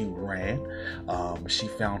shit. No, she ran. She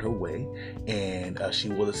found her way, and she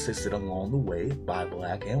was assisted along the way by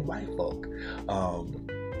black and white folk.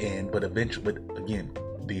 But again,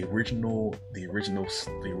 the original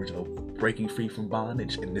breaking free from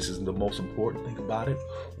bondage, and this is the most important thing about it,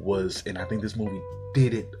 was, and I think this movie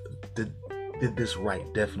did this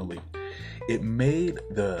right, definitely. It made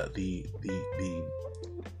the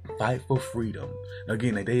fight for freedom. Now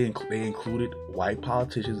again, they included white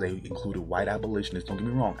politicians, they included white abolitionists, don't get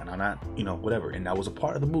me wrong, and I'm not, whatever, and that was a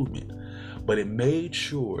part of the movement, but it made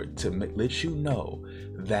sure to let you know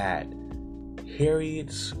that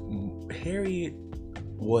Harriet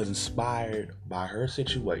was inspired by her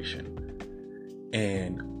situation,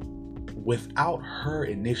 and without her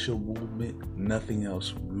initial movement, nothing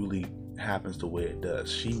else really happens the way it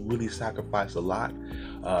does. She really sacrificed a lot.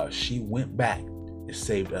 She went back and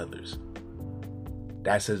saved others.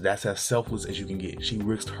 That's as selfless as you can get. She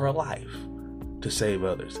risked her life to save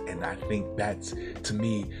others, and I think that's, to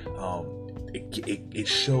me, it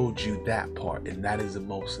showed you that part, and that is the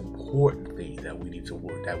most important thing that we need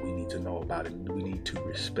to know about, and we need to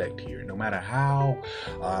respect here. No matter how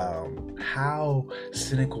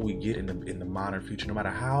cynical we get in the modern future, no matter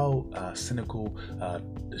how cynical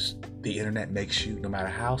the internet makes you, no matter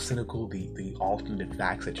how cynical the alternate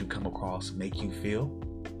facts that you come across make you feel,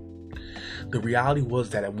 the reality was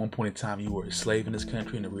that at one point in time you were a slave in this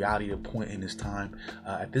country, and the reality of the point in this time,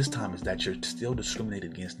 at this time, is that you're still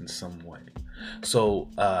discriminated against in some way. So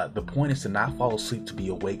the point is to not fall asleep, to be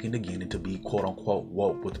awakened again, and to be quote unquote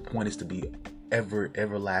woke. But the point is to be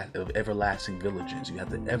everlasting vigilance. You have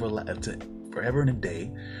to forever and a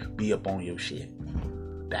day be up on your shit.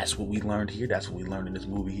 That's what we learned here. That's what we learned in this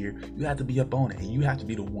movie here. You have to be up on it, and you have to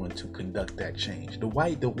be the one to conduct that change. The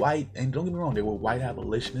white, and don't get me wrong, they were white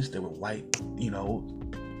abolitionists, they were white,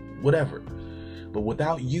 whatever. But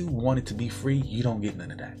without you wanting to be free, you don't get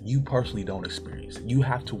none of that. You personally don't experience it. You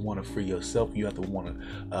have to want to free yourself. You have to want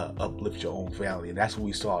to uplift your own family, and that's what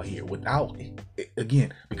we saw here. Without,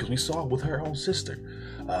 again, because we saw it with her own sister,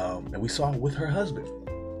 and we saw it with her husband.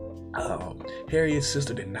 Harriet's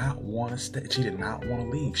sister did not want to stay. She did not want to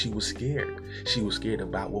leave. She was scared. She was scared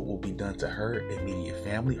about what will be done to her immediate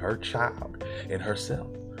family, her child, and herself.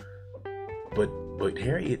 But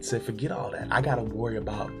Harriet said, forget all that. I got to worry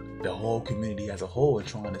about the whole community as a whole and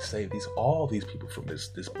trying to save all these people from this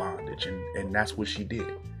bondage. And that's what she did.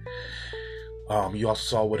 You also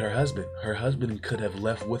saw with her husband. Her husband could have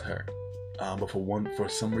left with her. But for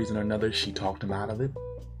some reason or another, she talked him out of it.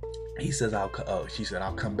 He says, she said,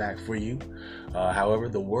 I'll come back for you. However,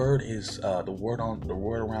 the word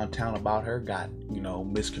around town about her got,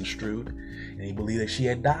 misconstrued, and he believed that she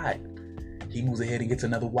had died. He moves ahead and gets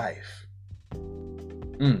another wife.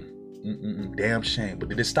 Damn shame. But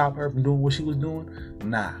did it stop her from doing what she was doing?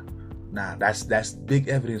 Nah. That's big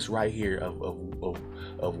evidence right here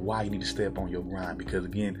of why you need to stay up on your grind. Because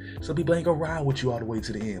again, some people ain't gonna ride with you all the way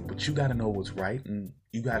to the end, but you gotta know what's right and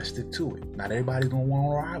you gotta stick to it. Not everybody's gonna want to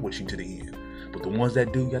ride with you to the end, but the ones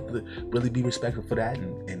that do, you have to really be respectful for that.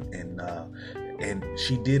 And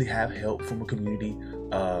she did have help from a community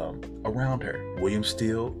around her. William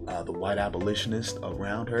Steele, the white abolitionist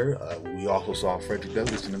around her. We also saw Frederick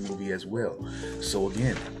Douglass in the movie as well. So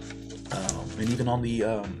again, and even on the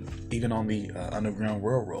Underground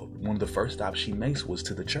Railroad, one of the first stops she makes was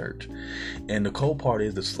to the church. And the cold part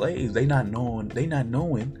is the slaves, they not knowing, they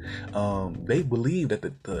believe that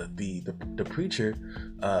the preacher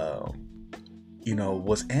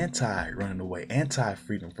was anti running away, anti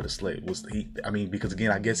freedom for the slave. Because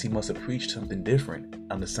again, I guess he must have preached something different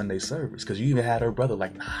on the Sunday service. Because you even had her brother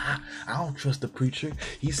like, nah, I don't trust the preacher.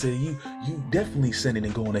 He said, you definitely sinning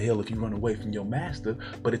and going to hell if you run away from your master.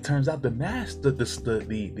 But it turns out the master,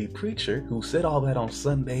 the preacher who said all that on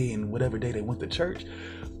Sunday and whatever day they went to church,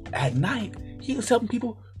 at night, he was helping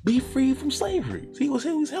people be free from slavery. He was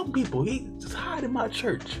helping people. He just hide in my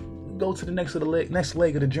church. Go to the next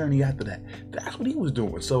leg of the journey after that. That's what he was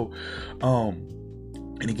doing. So,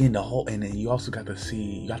 and again, and then you also got to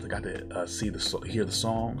hear the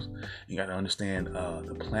songs. You got to understand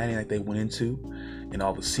the planning that they went into, and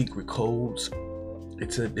all the secret codes.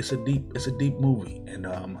 It's a deep movie, and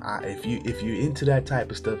if you're into that type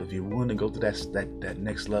of stuff, if you're willing to go to that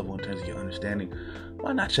next level in terms of your understanding,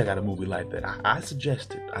 why not check out a movie like that? I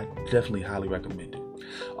suggest it. I definitely highly recommend it.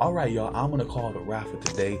 All right, y'all, I'm gonna call it a wrap for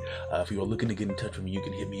today. If you're looking to get in touch with me, you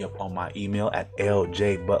can hit me up on my email at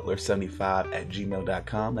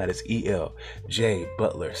ljbutler75@gmail.com. That is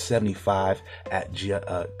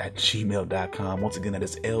eljbutler75@gmail.com. Once again, that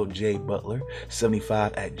is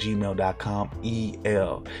ljbutler75@gmail.com.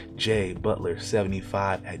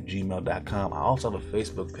 eljbutler75@gmail.com. I also have a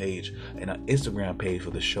Facebook page and an Instagram page for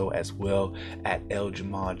the show as well at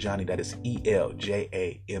Eljamal Johnny. That is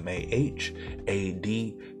ELJAMAHADJANI.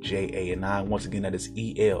 Once again, that is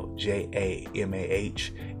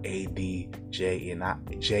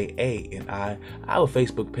ELJAMAHADJANI. I have a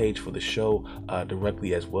Facebook page for the show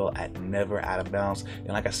directly as well at Never Out of Bounds. And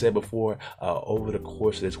like I said before, over the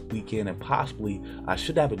course of this weekend, and possibly I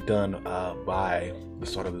should have it done by the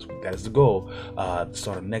start of this week. That is the goal. The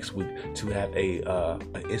start of next week, to have an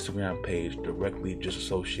Instagram page directly just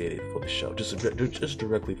associated for the show, just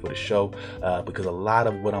directly for the show, because a lot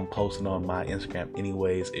of what I'm posting on my Instagram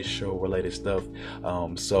anyways is show related stuff.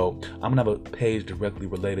 So I'm gonna have a page directly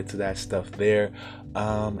related to that stuff there.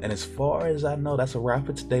 And as far as I know, that's a wrap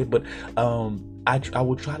for today. But I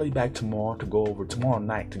will try to be back tomorrow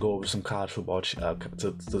night to go over some college football, to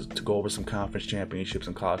go over some conference championships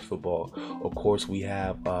in college football. Of course, we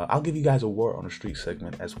have, I'll give you guys a word on the street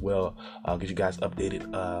segment as well. I'll get you guys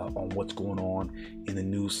updated on what's going on in the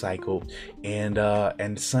news cycle.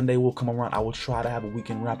 And Sunday will come around. I will try to have a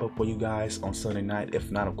weekend wrap up for you guys on Sunday night. If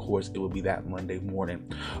not, of course, it will be that Monday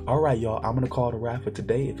morning. All right, y'all, I'm going to call it a wrap for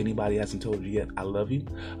today. If anybody hasn't told you yet, I love you.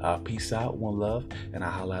 Peace out, one love, and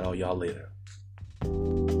I'll holla at all y'all later.